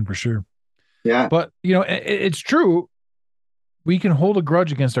your mind for sure. Yeah. But it's true. We can hold a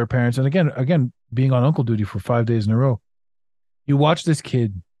grudge against our parents, and again, being on uncle duty for 5 days in a row, you watch this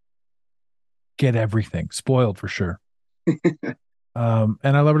kid get everything spoiled for sure. And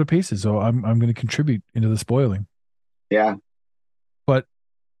I love her to pieces, so I'm going to contribute into the spoiling. Yeah. But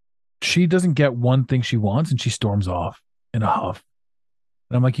she doesn't get one thing she wants, and she storms off in a huff.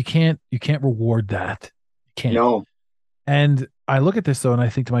 And I'm like, you can't reward that. You can't. No. And I look at this though, and I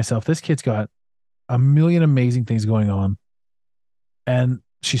think to myself, this kid's got a million amazing things going on, and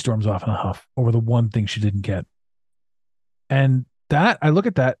she storms off in a huff over the one thing she didn't get. And that, I look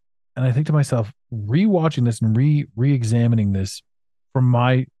at that, and I think to myself, rewatching this and re-examining this from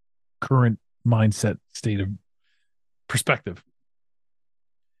my current mindset state of perspective,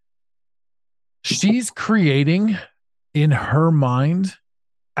 she's creating in her mind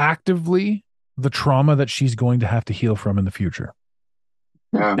actively the trauma that she's going to have to heal from in the future.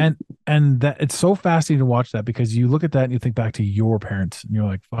 Yeah. And that it's so fascinating to watch that, because you look at that and you think back to your parents and you're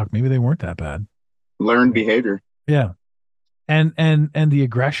like, fuck, maybe they weren't that bad. Learned behavior. Yeah. And the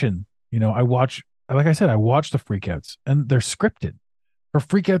aggression, I watch the freakouts, and they're scripted. Her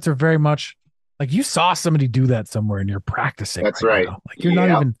freakouts are very much like you saw somebody do that somewhere and you're practicing. That's right. Now. Like you're not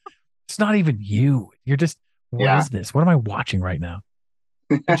even, it's not even you. You're just, what is this? What am I watching right now?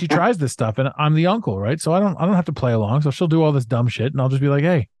 And she tries this stuff, and I'm the uncle, right? So I don't have to play along. So she'll do all this dumb shit, and I'll just be like,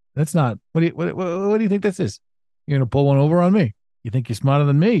 "Hey, that's not. What do you think this is? You're gonna pull one over on me? You think you're smarter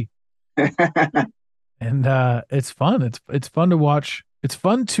than me?" And it's fun. It's fun to watch. It's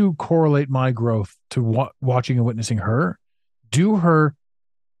fun to correlate my growth to watching and witnessing her do her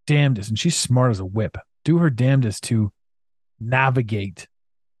damnedest, and she's smart as a whip. Do her damnedest to navigate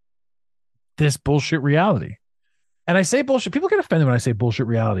this bullshit reality. And I say bullshit. People get offended when I say bullshit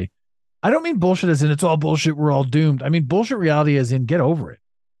reality. I don't mean bullshit as in it's all bullshit, we're all doomed. I mean bullshit reality as in get over it.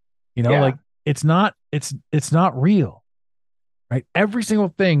 You know, Yeah. like it's not real. Right? Every single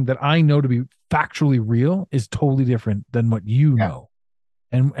thing that I know to be factually real is totally different than what you Yeah. know.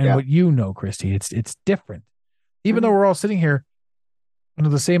 And Yeah. what you know, Christy, it's different. Even though we're all sitting here under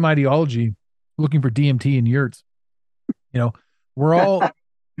the same ideology, looking for DMT and yurts, you know, we're all,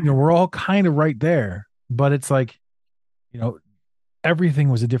 we're all kind of right there. But it's like, everything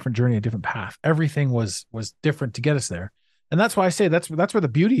was a different journey, a different path. Everything was different to get us there. And that's why I say that's where the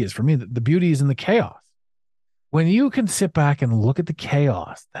beauty is for me. The beauty is in the chaos. When you can sit back and look at the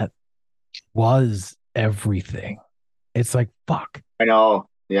chaos that was everything, it's like, fuck. I know.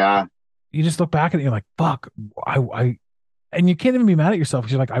 Yeah. You just look back at it and you're like, fuck, and you can't even be mad at yourself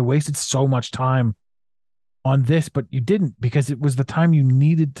because you're like, I wasted so much time on this, but you didn't because it was the time you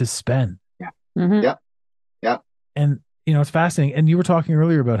needed to spend. Yeah. Mhm. Yeah. Yeah. And, it's fascinating. And you were talking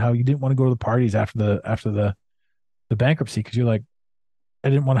earlier about how you didn't want to go to the parties after the bankruptcy because you're like, I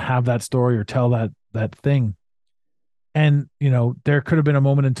didn't want to have that story or tell that thing. And, there could have been a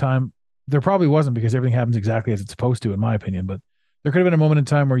moment in time, there probably wasn't because everything happens exactly as it's supposed to, in my opinion, but there could have been a moment in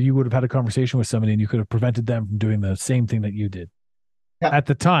time where you would have had a conversation with somebody and you could have prevented them from doing the same thing that you did at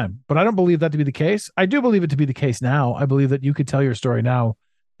the time. But I don't believe that to be the case. I do believe it to be the case now. I believe that you could tell your story now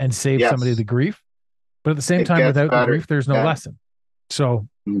and save somebody the grief. But at the same time, without the grief, there's no lesson. So,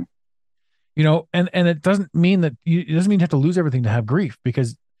 and it doesn't mean that it doesn't mean you have to lose everything to have grief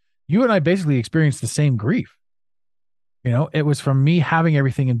because you and I basically experienced the same grief. It was from me having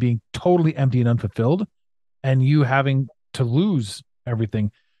everything and being totally empty and unfulfilled and you having to lose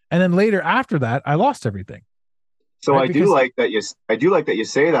everything. And then later after that, I lost everything. So right? I do like that you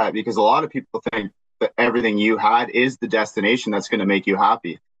say that because a lot of people think that everything you had is the destination that's going to make you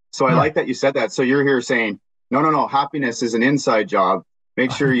happy. So I like that you said that. So you're here saying, no, happiness is an inside job.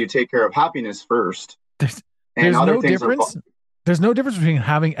 Make sure you take care of happiness first. There's no difference. There's no difference between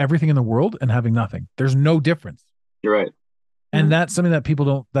having everything in the world and having nothing. There's no difference. You're right. And that's something that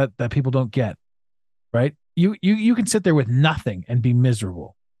people don't that people don't get. Right? You can sit there with nothing and be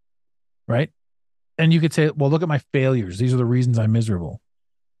miserable. Right? And you could say, well, look at my failures. These are the reasons I'm miserable.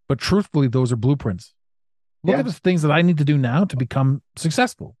 But truthfully, those are blueprints. Look at the things that I need to do now to become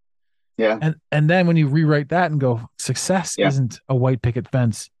successful. Yeah. And then when you rewrite that and go, success isn't a white picket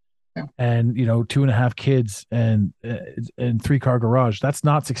fence and 2.5 kids and 3-car garage. That's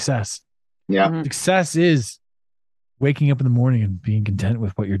not success. Yeah. Mm-hmm. Success is waking up in the morning and being content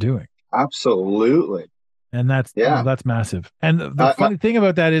with what you're doing. Absolutely. And that's massive. And the funny thing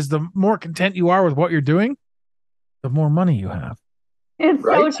about that is the more content you are with what you're doing, the more money you have. It's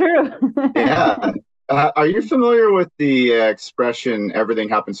so true. Yeah. Are you familiar with the expression "everything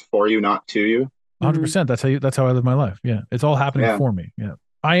happens for you, not to you"? 100%. That's how I live my life. Yeah, it's all happening for me. Yeah,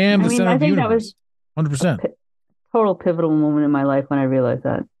 I am the center of the universe. 100%. Total pivotal moment in my life when I realized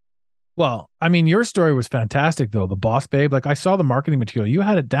that. Well, I mean, your story was fantastic, though. The Boss Babe. Like I saw the marketing material. You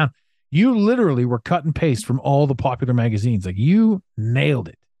had it down. You literally were cut and paste from all the popular magazines. Like you nailed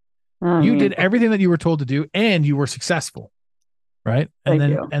it. You did everything that you were told to do, and you were successful. Right. And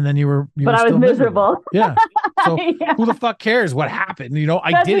then you were but I was miserable. Yeah. So who the fuck cares what happened?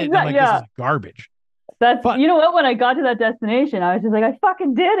 I did it. And I'm like, this is garbage. You know what? When I got to that destination, I was just like, I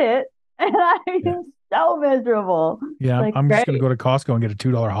fucking did it. And I was so miserable. Yeah. I'm just going to go to Costco and get a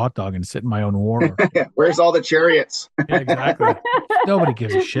 $2 hot dog and sit in my own war. Where's all the chariots? Yeah, exactly. Nobody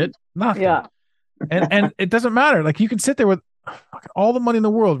gives a shit. Nothing. Yeah. And it doesn't matter. Like you can sit there with all the money in the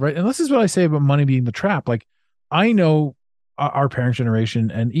world. Right. And this is what I say about money being the trap. Like I know our parent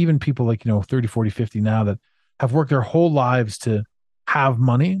generation and even people like 30, 40, 50 now that have worked their whole lives to have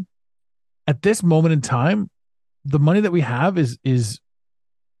money at this moment in time. The money that we have is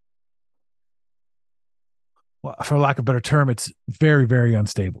well, for lack of a better term, it's very, very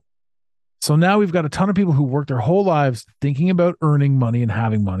unstable. So now we've got a ton of people who work their whole lives thinking about earning money and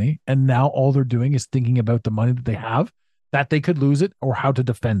having money, and now all they're doing is thinking about the money that they have, that they could lose it, or how to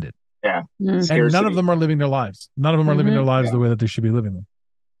defend it. Yeah. And none of them are living their lives. None of them are living their lives the way that they should be living them.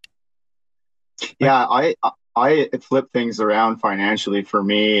 Yeah, I flipped things around financially for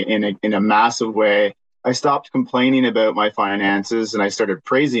me in a massive way. I stopped complaining about my finances and I started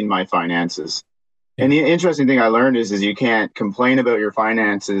praising my finances. Yeah. And the interesting thing I learned is you can't complain about your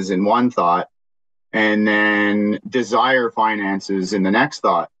finances in one thought and then desire finances in the next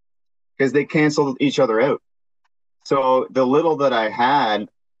thought because they cancel each other out. So the little that I had,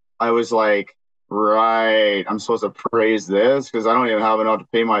 I was like, right, I'm supposed to praise this because I don't even have enough to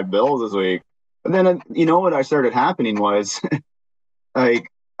pay my bills this week. And then, what I started happening was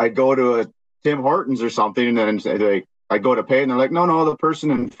like I'd go to a Tim Hortons or something and then say like, I go to pay and they're like, no, the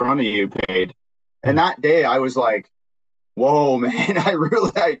person in front of you paid. And that day I was like, whoa, man,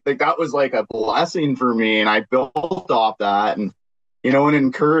 I think that was like a blessing for me. And I built off that and, and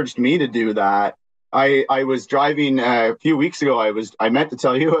encouraged me to do that. I was driving a few weeks ago. I meant to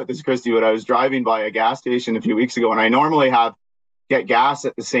tell you about this, Christy, but I was driving by a gas station a few weeks ago, and I normally get gas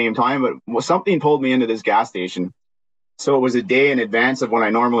at the same time, but something pulled me into this gas station. So it was a day in advance of when I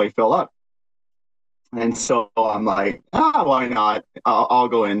normally fill up. And so I'm like, why not? I'll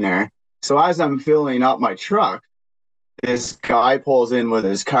go in there. So as I'm filling up my truck, this guy pulls in with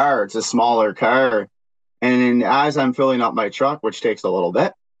his car. It's a smaller car. And as I'm filling up my truck, which takes a little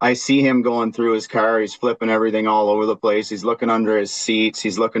bit, I see him going through his car. He's flipping everything all over the place. He's looking under his seats.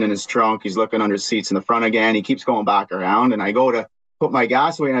 He's looking in his trunk. He's looking under his seats in the front again. He keeps going back around. And I go to put my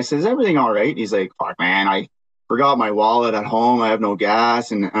gas away and I said, is everything all right? He's like, fuck, man, I forgot my wallet at home. I have no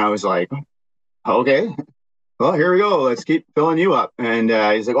gas. And I was like, okay, well, here we go. Let's keep filling you up. And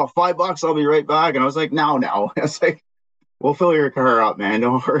he's like, oh, $5, I'll be right back. And I was like, no. I was like, we'll fill your car up, man.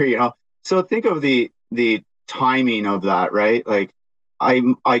 Don't worry. So think of the timing of that, right? Like,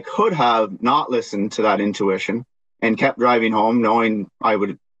 I could have not listened to that intuition and kept driving home knowing I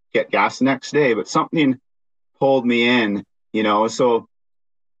would get gas the next day, but something pulled me in, so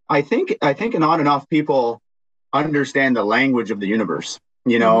I think not enough people understand the language of the universe,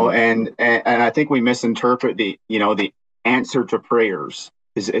 and I think we misinterpret the answer to prayers,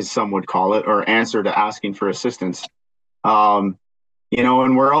 as some would call it, or answer to asking for assistance. And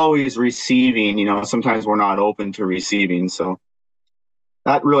we're always receiving, sometimes we're not open to receiving. So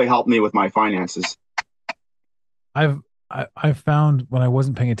that really helped me with my finances. I've found when I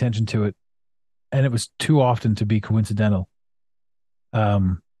wasn't paying attention to it, and it was too often to be coincidental.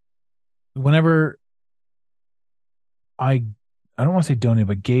 Whenever I don't want to say donate,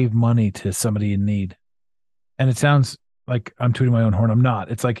 but gave money to somebody in need, and it sounds like I'm tooting my own horn. I'm not.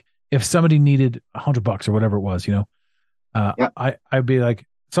 It's like if somebody needed $100 or whatever it was, I'd be like,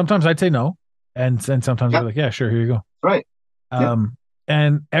 sometimes I'd say no, and sometimes I'd be like, yeah, sure, here you go. Right.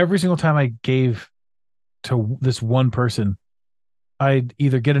 And every single time I gave to this one person, I'd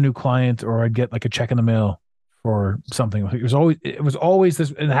either get a new client or I'd get like a check in the mail for something. It was always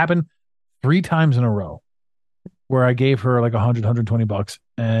this. It happened 3 times in a row where I gave her like $120.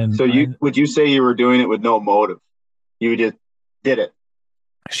 And so would you say you were doing it with no motive? You just did it.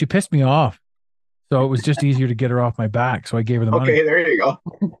 She pissed me off. So it was just easier to get her off my back. So I gave her the money. Okay, there you go.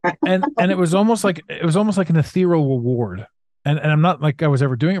 and it was almost like an ethereal reward. And I'm not like I was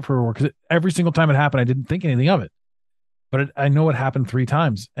ever doing it for a reward, because every single time it happened, I didn't think anything of it. But I know it happened 3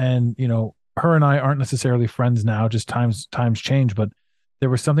 times. And, her and I aren't necessarily friends now, just times change. But there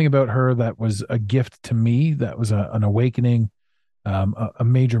was something about her that was a gift to me, that was an awakening, a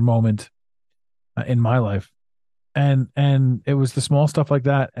major moment in my life. And it was the small stuff like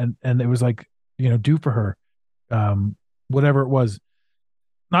that. And it was like, do for her, whatever it was.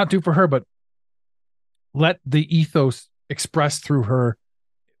 Not do for her, but let the ethos express through her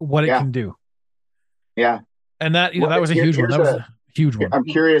what it can do. Yeah. And that, that was a huge one. That was a huge one. I'm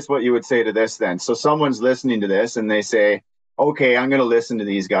curious what you would say to this then. So someone's listening to this and they say, okay, I'm going to listen to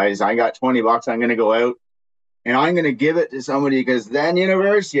these guys. I got $20. I'm going to go out and I'm going to give it to somebody, because then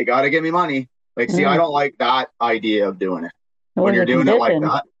universe, you got to give me money. Like, see, I don't like that idea of doing it when you're doing it like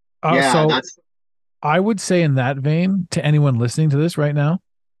that. I would say in that vein to anyone listening to this right now,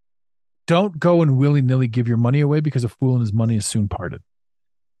 don't go and willy-nilly give your money away, because a fool and his money is soon parted.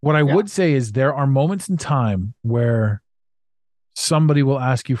 What I would say is there are moments in time where somebody will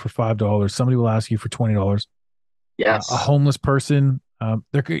ask you for $5. Somebody will ask you for $20. Yes. A homeless person.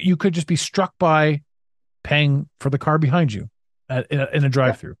 You could just be struck by paying for the car behind you in a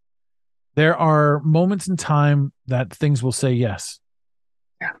drive-through. There are moments in time that things will say yes.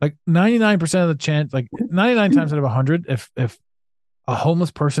 Yeah. Like 99% of the chance, like 99 times out of 100, if a homeless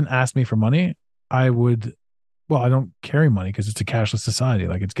person asked me for money, I don't carry money because it's a cashless society.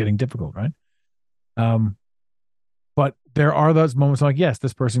 Like, it's getting difficult, right? But there are those moments like, yes,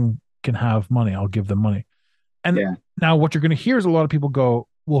 this person can have money. I'll give them money. And now what you're going to hear is a lot of people go,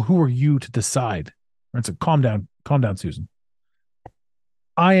 well, who are you to decide? Right? So calm down, Susan.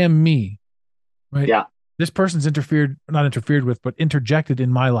 I am me, right? Yeah. This person's not interfered with, but interjected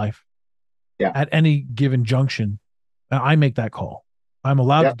in my life at any given junction. And I make that call. I'm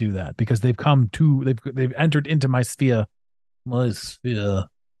allowed to do that because they've entered into my sphere.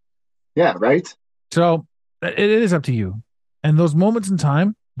 Yeah, right. So it is up to you. And those moments in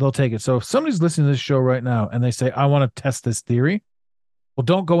time, they'll take it. So if somebody's listening to this show right now and they say, I want to test this theory, well,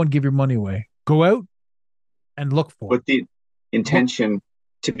 don't go and give your money away. Go out and look for with the intention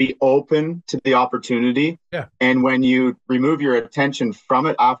to be open to the opportunity. Yeah. And when you remove your attention from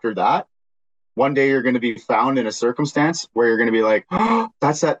it after that, one day you're going to be found in a circumstance where you're going to be like, oh,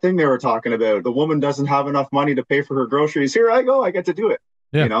 that's that thing they were talking about. The woman doesn't have enough money to pay for her groceries. Here I go. I get to do it.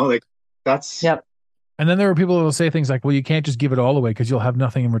 Yeah. You know, like that's. Yep. And then there are people that will say things like, well, you can't just give it all away because you'll have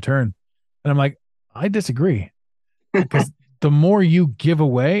nothing in return. And I'm like, I disagree. Because the more you give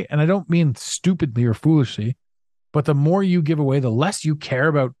away, and I don't mean stupidly or foolishly, but the more you give away, the less you care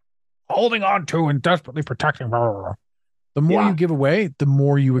about holding on to and desperately protecting. Blah, blah, blah. The more you give away, the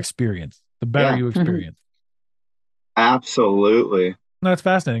more you experience, the better you experience. Absolutely. No, it's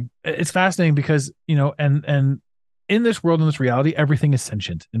fascinating. It's fascinating because, you know, and in this world, in this reality, everything is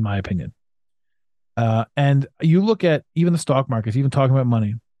sentient, in my opinion. And you look at even the stock markets, even talking about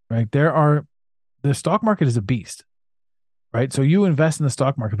money, right? The stock market is a beast, right? So you invest in the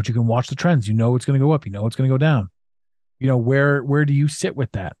stock market, but you can watch the trends. You know, it's going to go up. You know, it's going to go down. You know, where do you sit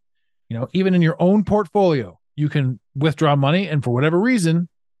with that? You know, even in your own portfolio, you can withdraw money, and for whatever reason,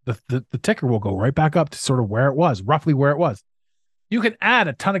 the ticker will go right back up to sort of where it was, roughly where it was. You could add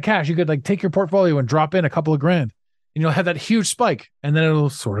a ton of cash. You could like take your portfolio and drop in a couple of grand, and you'll have that huge spike, and then it'll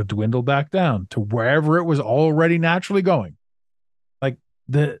sort of dwindle back down to wherever it was already naturally going. Like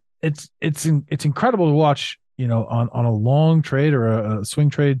it's incredible to watch, you know, on a long trade or a swing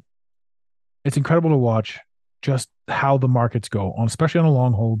trade. It's incredible to watch just how the markets go on, especially on a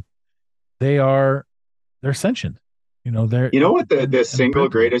long hold. They're sentient. You know, you know what the single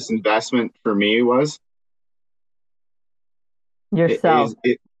greatest investment for me was? Yourself.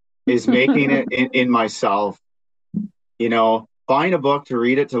 Is making it in myself. You know, buying a book to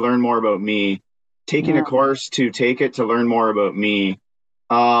read it, to learn more about me, taking a course to take it to learn more about me,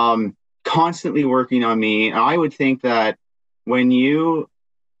 constantly working on me. And I would think that when you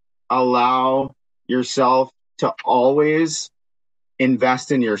allow yourself to always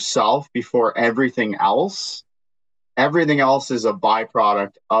invest in yourself before everything else is a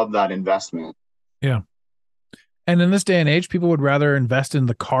byproduct of that investment. Yeah. And in this day and age, people would rather invest in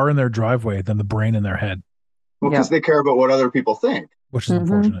the car in their driveway than the brain in their head. Well, because they care about what other people think. Which is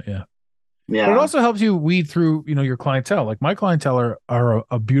unfortunate, yeah. Yeah. But it also helps you weed through, you know, your clientele. Like my clientele are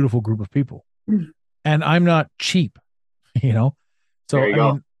a beautiful group of people. And I'm not cheap, you know? So, there you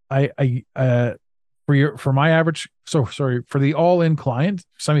go. mean, for my average, for the all-in client,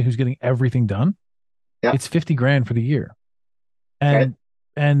 somebody who's getting everything done, it's 50 grand for the year. And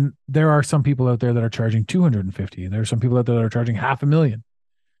there are some people out there that are charging 250. There are some people out there that are charging $500,000.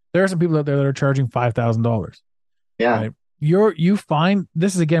 There are some people out there that are charging $5,000. Yeah. Right? You find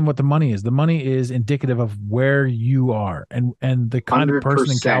this is again what the money is. The money is indicative of where you are and the kind 100%. of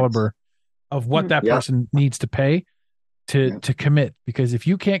person and caliber of what that person needs to pay to commit. Because if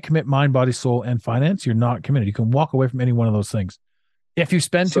you can't commit mind, body, soul, and finance, you're not committed. You can walk away from any one of those things. If you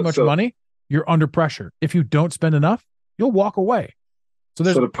spend too much money, you're under pressure. If you don't spend enough, you'll walk away. So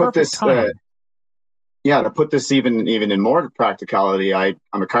there's to put this time. To put this even in more practicality, I'm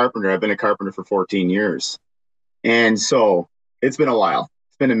a carpenter. I've been a carpenter for 14 years. And so it's been a while.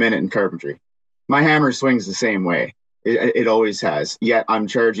 It's been a minute in carpentry. My hammer swings the same way. It always has. Yet I'm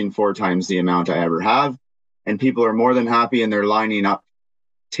charging 4 times the amount I ever have. And people are more than happy, and they're lining up,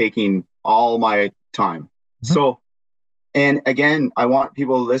 taking all my time. So, and again, I want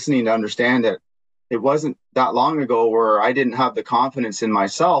people listening to understand that it wasn't that long ago where I didn't have the confidence in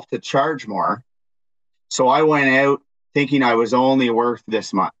myself to charge more. So I went out thinking I was only worth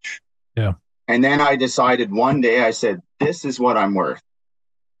this much. Yeah. And then I decided one day, I said, this is what I'm worth.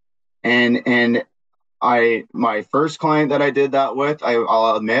 And my first client that I did that with,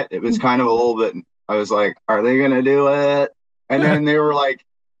 I'll admit, it was kind of a little bit, I was like, are they going to do it? And then they were like,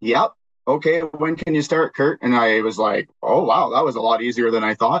 yep. Okay. When can you start, Kurt? And I was like, oh, wow, that was a lot easier than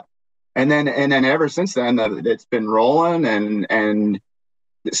I thought. And then ever since then, it's been rolling. And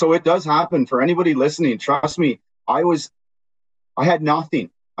so it does happen for anybody listening. Trust me. I had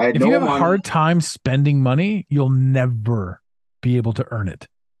nothing. I had if no you have money. a hard time spending money, you'll never be able to earn it.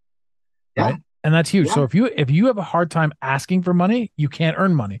 Right. And that's huge. So if you have a hard time asking for money, you can't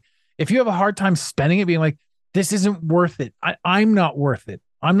earn money. If you have a hard time spending it, being like, this isn't worth it. I'm not worth it.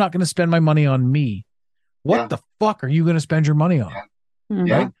 I'm not going to spend my money on me. What the fuck are you going to spend your money on?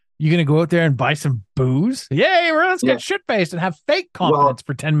 Right? You're going to go out there and buy some booze? Yay, let's get shit-faced and have fake confidence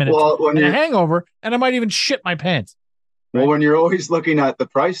for 10 minutes and a hangover, and I might even shit my pants. Well, when you're always looking at the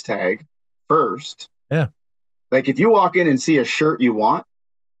price tag first, like if you walk in and see a shirt you want,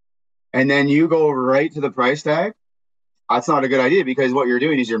 and then you go right to the price tag, that's not a good idea, because what you're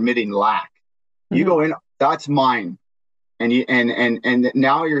doing is you're admitting lack. You go in, that's mine. And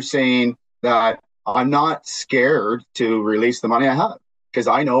now you're saying that I'm not scared to release the money I have. because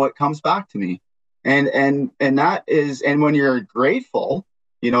I know it comes back to me. And that is, and when you're grateful,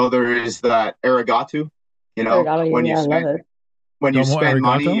 there is that arigato, Arigato, when yeah, you I love spend, it. when you Domo spend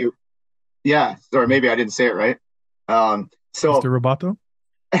money, arigato? or maybe I didn't say it right. So Mr. Roboto?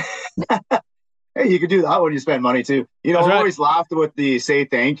 hey, you could do that when you spend money too. That's I right. always laughed with the say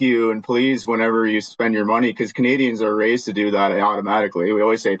thank you and please whenever you spend your money, because Canadians are raised to do that automatically. We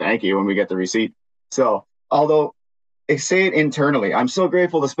always say thank you when we get the receipt. So although say it internally, I'm so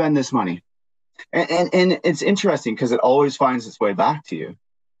grateful to spend this money. And it's interesting because it always finds its way back to you.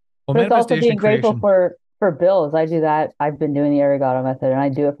 Well, But it's also manifestation being grateful creation. for bills. I do that. I've been doing the Arigato method, and I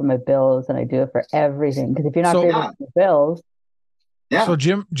do it for my bills, and I do it for everything. Because if you're not So- grateful for your bills, Yeah. So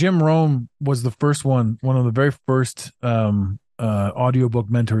Jim Rome was the first one of the very first audiobook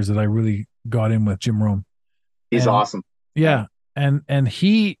mentors that I really got in with. Jim Rome. He's And- awesome. Yeah. And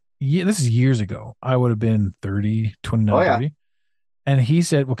this is years ago. I would have been 30, 29, Oh, yeah. 30. And he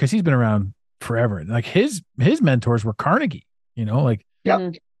said, well, because he's been around forever. Like his mentors were Carnegie, like Yep.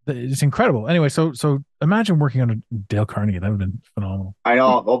 Mhm. it's incredible. Anyway, so imagine working under Dale Carnegie. That would have been phenomenal. I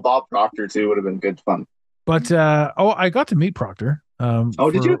know. Well, Bob Proctor too would have been good fun. But I got to meet Proctor.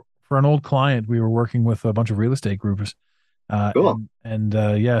 Did you? For an old client, we were working with a bunch of real estate groupers. Cool. And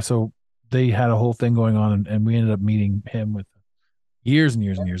so they had a whole thing going on, and we ended up meeting him with years and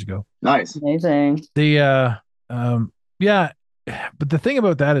years and years ago. Nice. Amazing. But the thing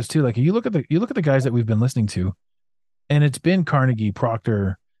about that is too, like you look at the guys that we've been listening to, and it's been Carnegie,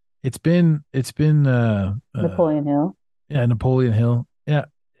 Proctor, it's been Napoleon Hill. Yeah, Napoleon Hill. Yeah,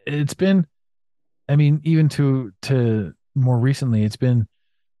 it's been. I mean, even to more recently, it's been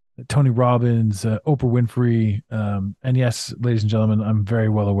Tony Robbins, Oprah Winfrey, and yes, ladies and gentlemen, I'm very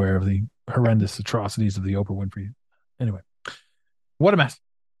well aware of the horrendous atrocities of the Oprah Winfrey. Anyway, what a mess.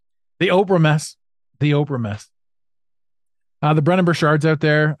 The Oprah mess. The Brennan Burchards out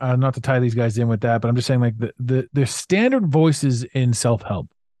there, not to tie these guys in with that, but I'm just saying like the standard voices in self-help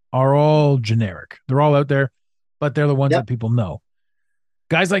are all generic. They're all out there, but they're the ones that people know.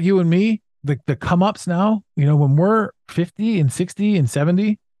 Guys like you and me, the come-ups now, when we're 50 and 60 and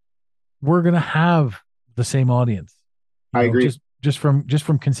 70, we're going to have the same audience. I agree. Just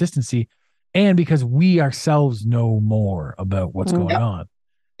from consistency, and because we ourselves know more about what's going on.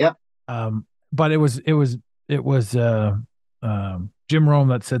 Yep. But it was Jim Rome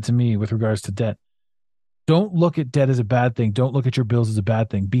that said to me with regards to debt, don't look at debt as a bad thing. Don't look at your bills as a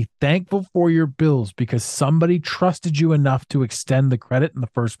bad thing. Be thankful for your bills because somebody trusted you enough to extend the credit in the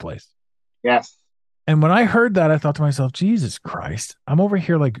first place. Yes. And when I heard that, I thought to myself, Jesus Christ, I'm over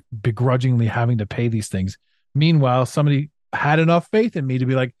here like begrudgingly having to pay these things. Meanwhile, somebody had enough faith in me to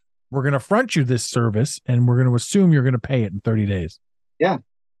be like, we're going to front you this service and we're going to assume you're going to pay it in 30 days. Yeah.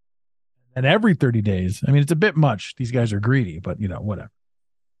 And every 30 days, I mean, it's a bit much. These guys are greedy, but whatever.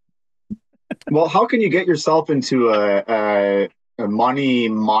 Well, how can you get yourself into a money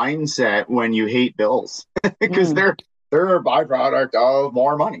mindset when you hate bills? Because they're a byproduct of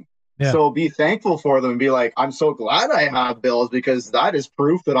more money. Yeah. So be thankful for them and be like, I'm so glad I have bills because that is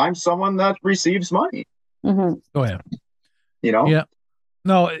proof that I'm someone that receives money. Mm-hmm. Oh, yeah. Yeah.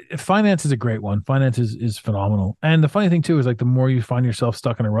 No, finance is a great one. Finance is phenomenal. And the funny thing too is like the more you find yourself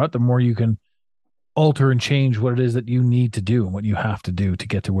stuck in a rut, the more you can alter and change what it is that you need to do and what you have to do to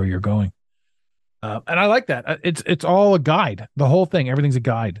get to where you're going. And I like that. It's all a guide. The whole thing, everything's a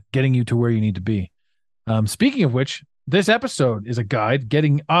guide getting you to where you need to be. Speaking of which, this episode is a guide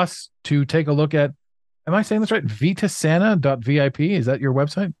getting us to take a look at, am I saying this right? Vitasana.vip. Is that your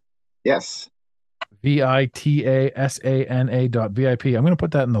website? Yes. Vitasana.vip. I'm going to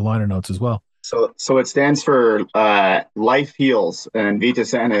put that in the liner notes as well. So it stands for Life Heals, and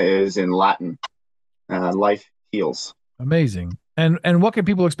Vitasana is in Latin. Life Heals. Amazing. And what can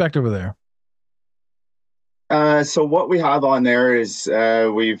people expect over there? So what we have on there is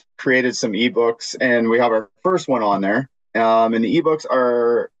we've created some ebooks, and we have our first one on there. And the ebooks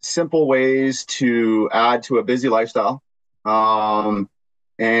are simple ways to add to a busy lifestyle. And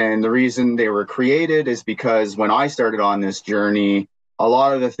the reason they were created is because when I started on this journey, a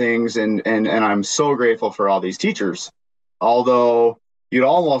lot of the things, and I'm so grateful for all these teachers, although you'd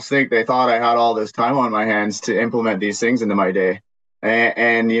almost think they thought I had all this time on my hands to implement these things into my day.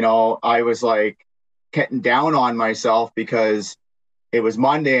 And I was like getting down on myself because it was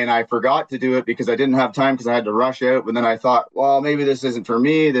Monday and I forgot to do it because I didn't have time because I had to rush out. But then I thought, well, maybe this isn't for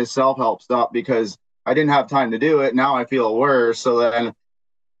me, this self-help stuff, because I didn't have time to do it. Now I feel worse. So then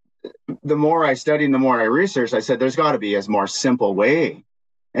the more I studied and the more I researched, I said, there's got to be a more simple way.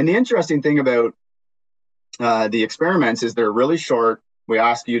 And the interesting thing about the experiments is they're really short. We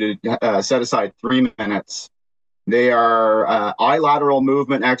ask you to set aside 3 minutes They are bilateral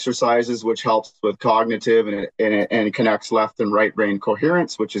movement exercises, which helps with cognitive and it connects left and right brain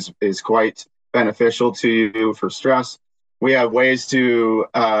coherence, which is quite beneficial to you for stress. We have ways to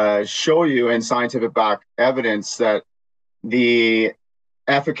show you in scientific back evidence that the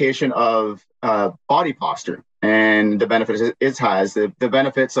efficacy of body posture and the benefits it has, the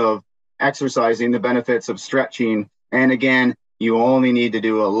benefits of exercising, the benefits of stretching. And again, you only need to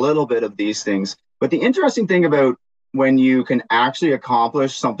do a little bit of these things. But the interesting thing about when you can actually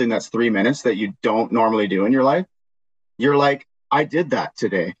accomplish something that's 3 minutes that you don't normally do in your life, you're like, I did that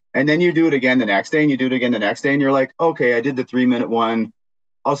today. And then you do it again the next day and you do it again the next day. And you're like, okay, I did the 3 minute one.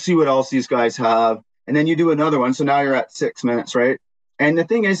 I'll see what else these guys have. And then you do another one. So now you're at 6 minutes, right? And the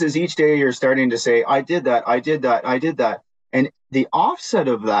thing is each day you're starting to say, I did that, I did that, I did that. And the offset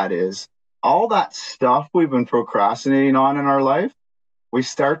of that is all that stuff we've been procrastinating on in our life, we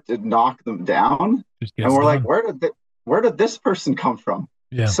start to knock them down. And we're like, where did this person come from?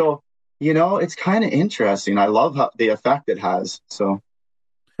 Yeah. So, it's kind of interesting. I love the effect it has. So,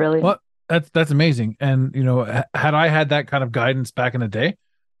 brilliant. Well, that's amazing. And had I had that kind of guidance back in the day,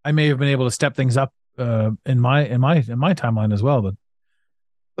 I may have been able to step things up in my timeline as well.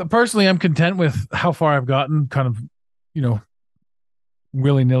 But personally, I'm content with how far I've gotten, kind of,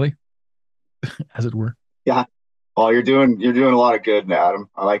 willy-nilly, as it were. Yeah. Well, you're doing a lot of good, Adam.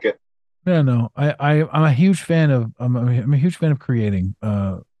 I like it. Yeah, no, I'm a huge fan of I'm a huge fan of creating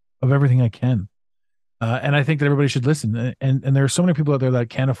of everything I can, and I think that everybody should listen. And there are so many people out there that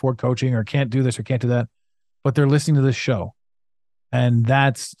can't afford coaching or can't do this or can't do that, but they're listening to this show, and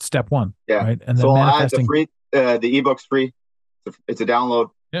that's step one. Yeah. Right. And then so manifesting. The ebook's free. It's a download.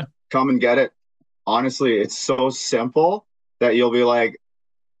 Yeah. Come and get it. Honestly, it's so simple that you'll be like,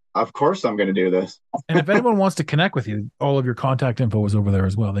 of course I'm going to do this. And if anyone wants to connect with you, all of your contact info is over there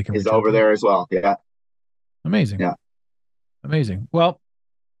as well. They can. It's over there as well. Yeah. Amazing. Yeah. Amazing. Well,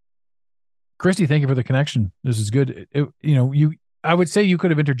 Christy, thank you for the connection. This is good. I would say you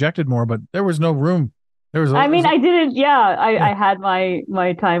could have interjected more, but there was no room. I didn't. Yeah. I had my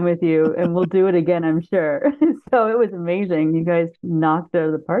time with you, and we'll do it again, I'm sure. So it was amazing. You guys knocked it out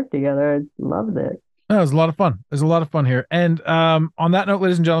of the park together. I loved it. It was a lot of fun. There's a lot of fun here. And on that note,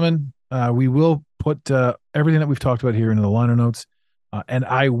 ladies and gentlemen, we will put everything that we've talked about here into the liner notes. And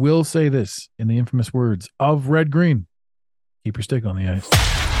I will say this in the infamous words of Red Green: keep your stick on the ice.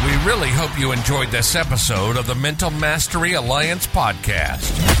 We really hope you enjoyed this episode of the Mental Mastery Alliance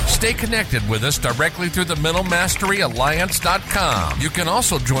podcast. Stay connected with us directly through the mentalmasteryalliance.com. You can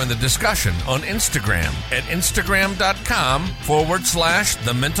also join the discussion on Instagram at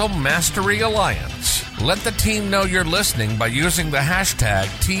instagram.com/the Mental Mastery Alliance. Let the team know you're listening by using the hashtag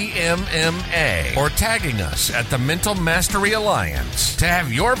TMMA or tagging us at the Mental Mastery Alliance. To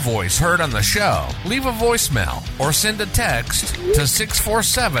have your voice heard on the show, leave a voicemail or send a text to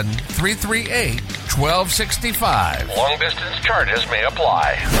 647-338-1265. Long distance charges may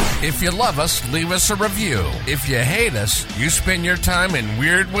apply. If you love us, leave us a review. If you hate us, you spend your time in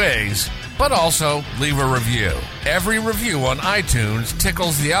weird ways, but also leave a review. Every review on iTunes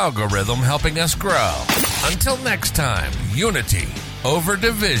tickles the algorithm, helping us grow. Until next time, unity over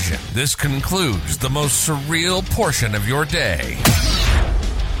division. This concludes the most surreal portion of your day.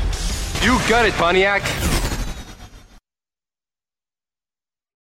 You got it, Pontiac.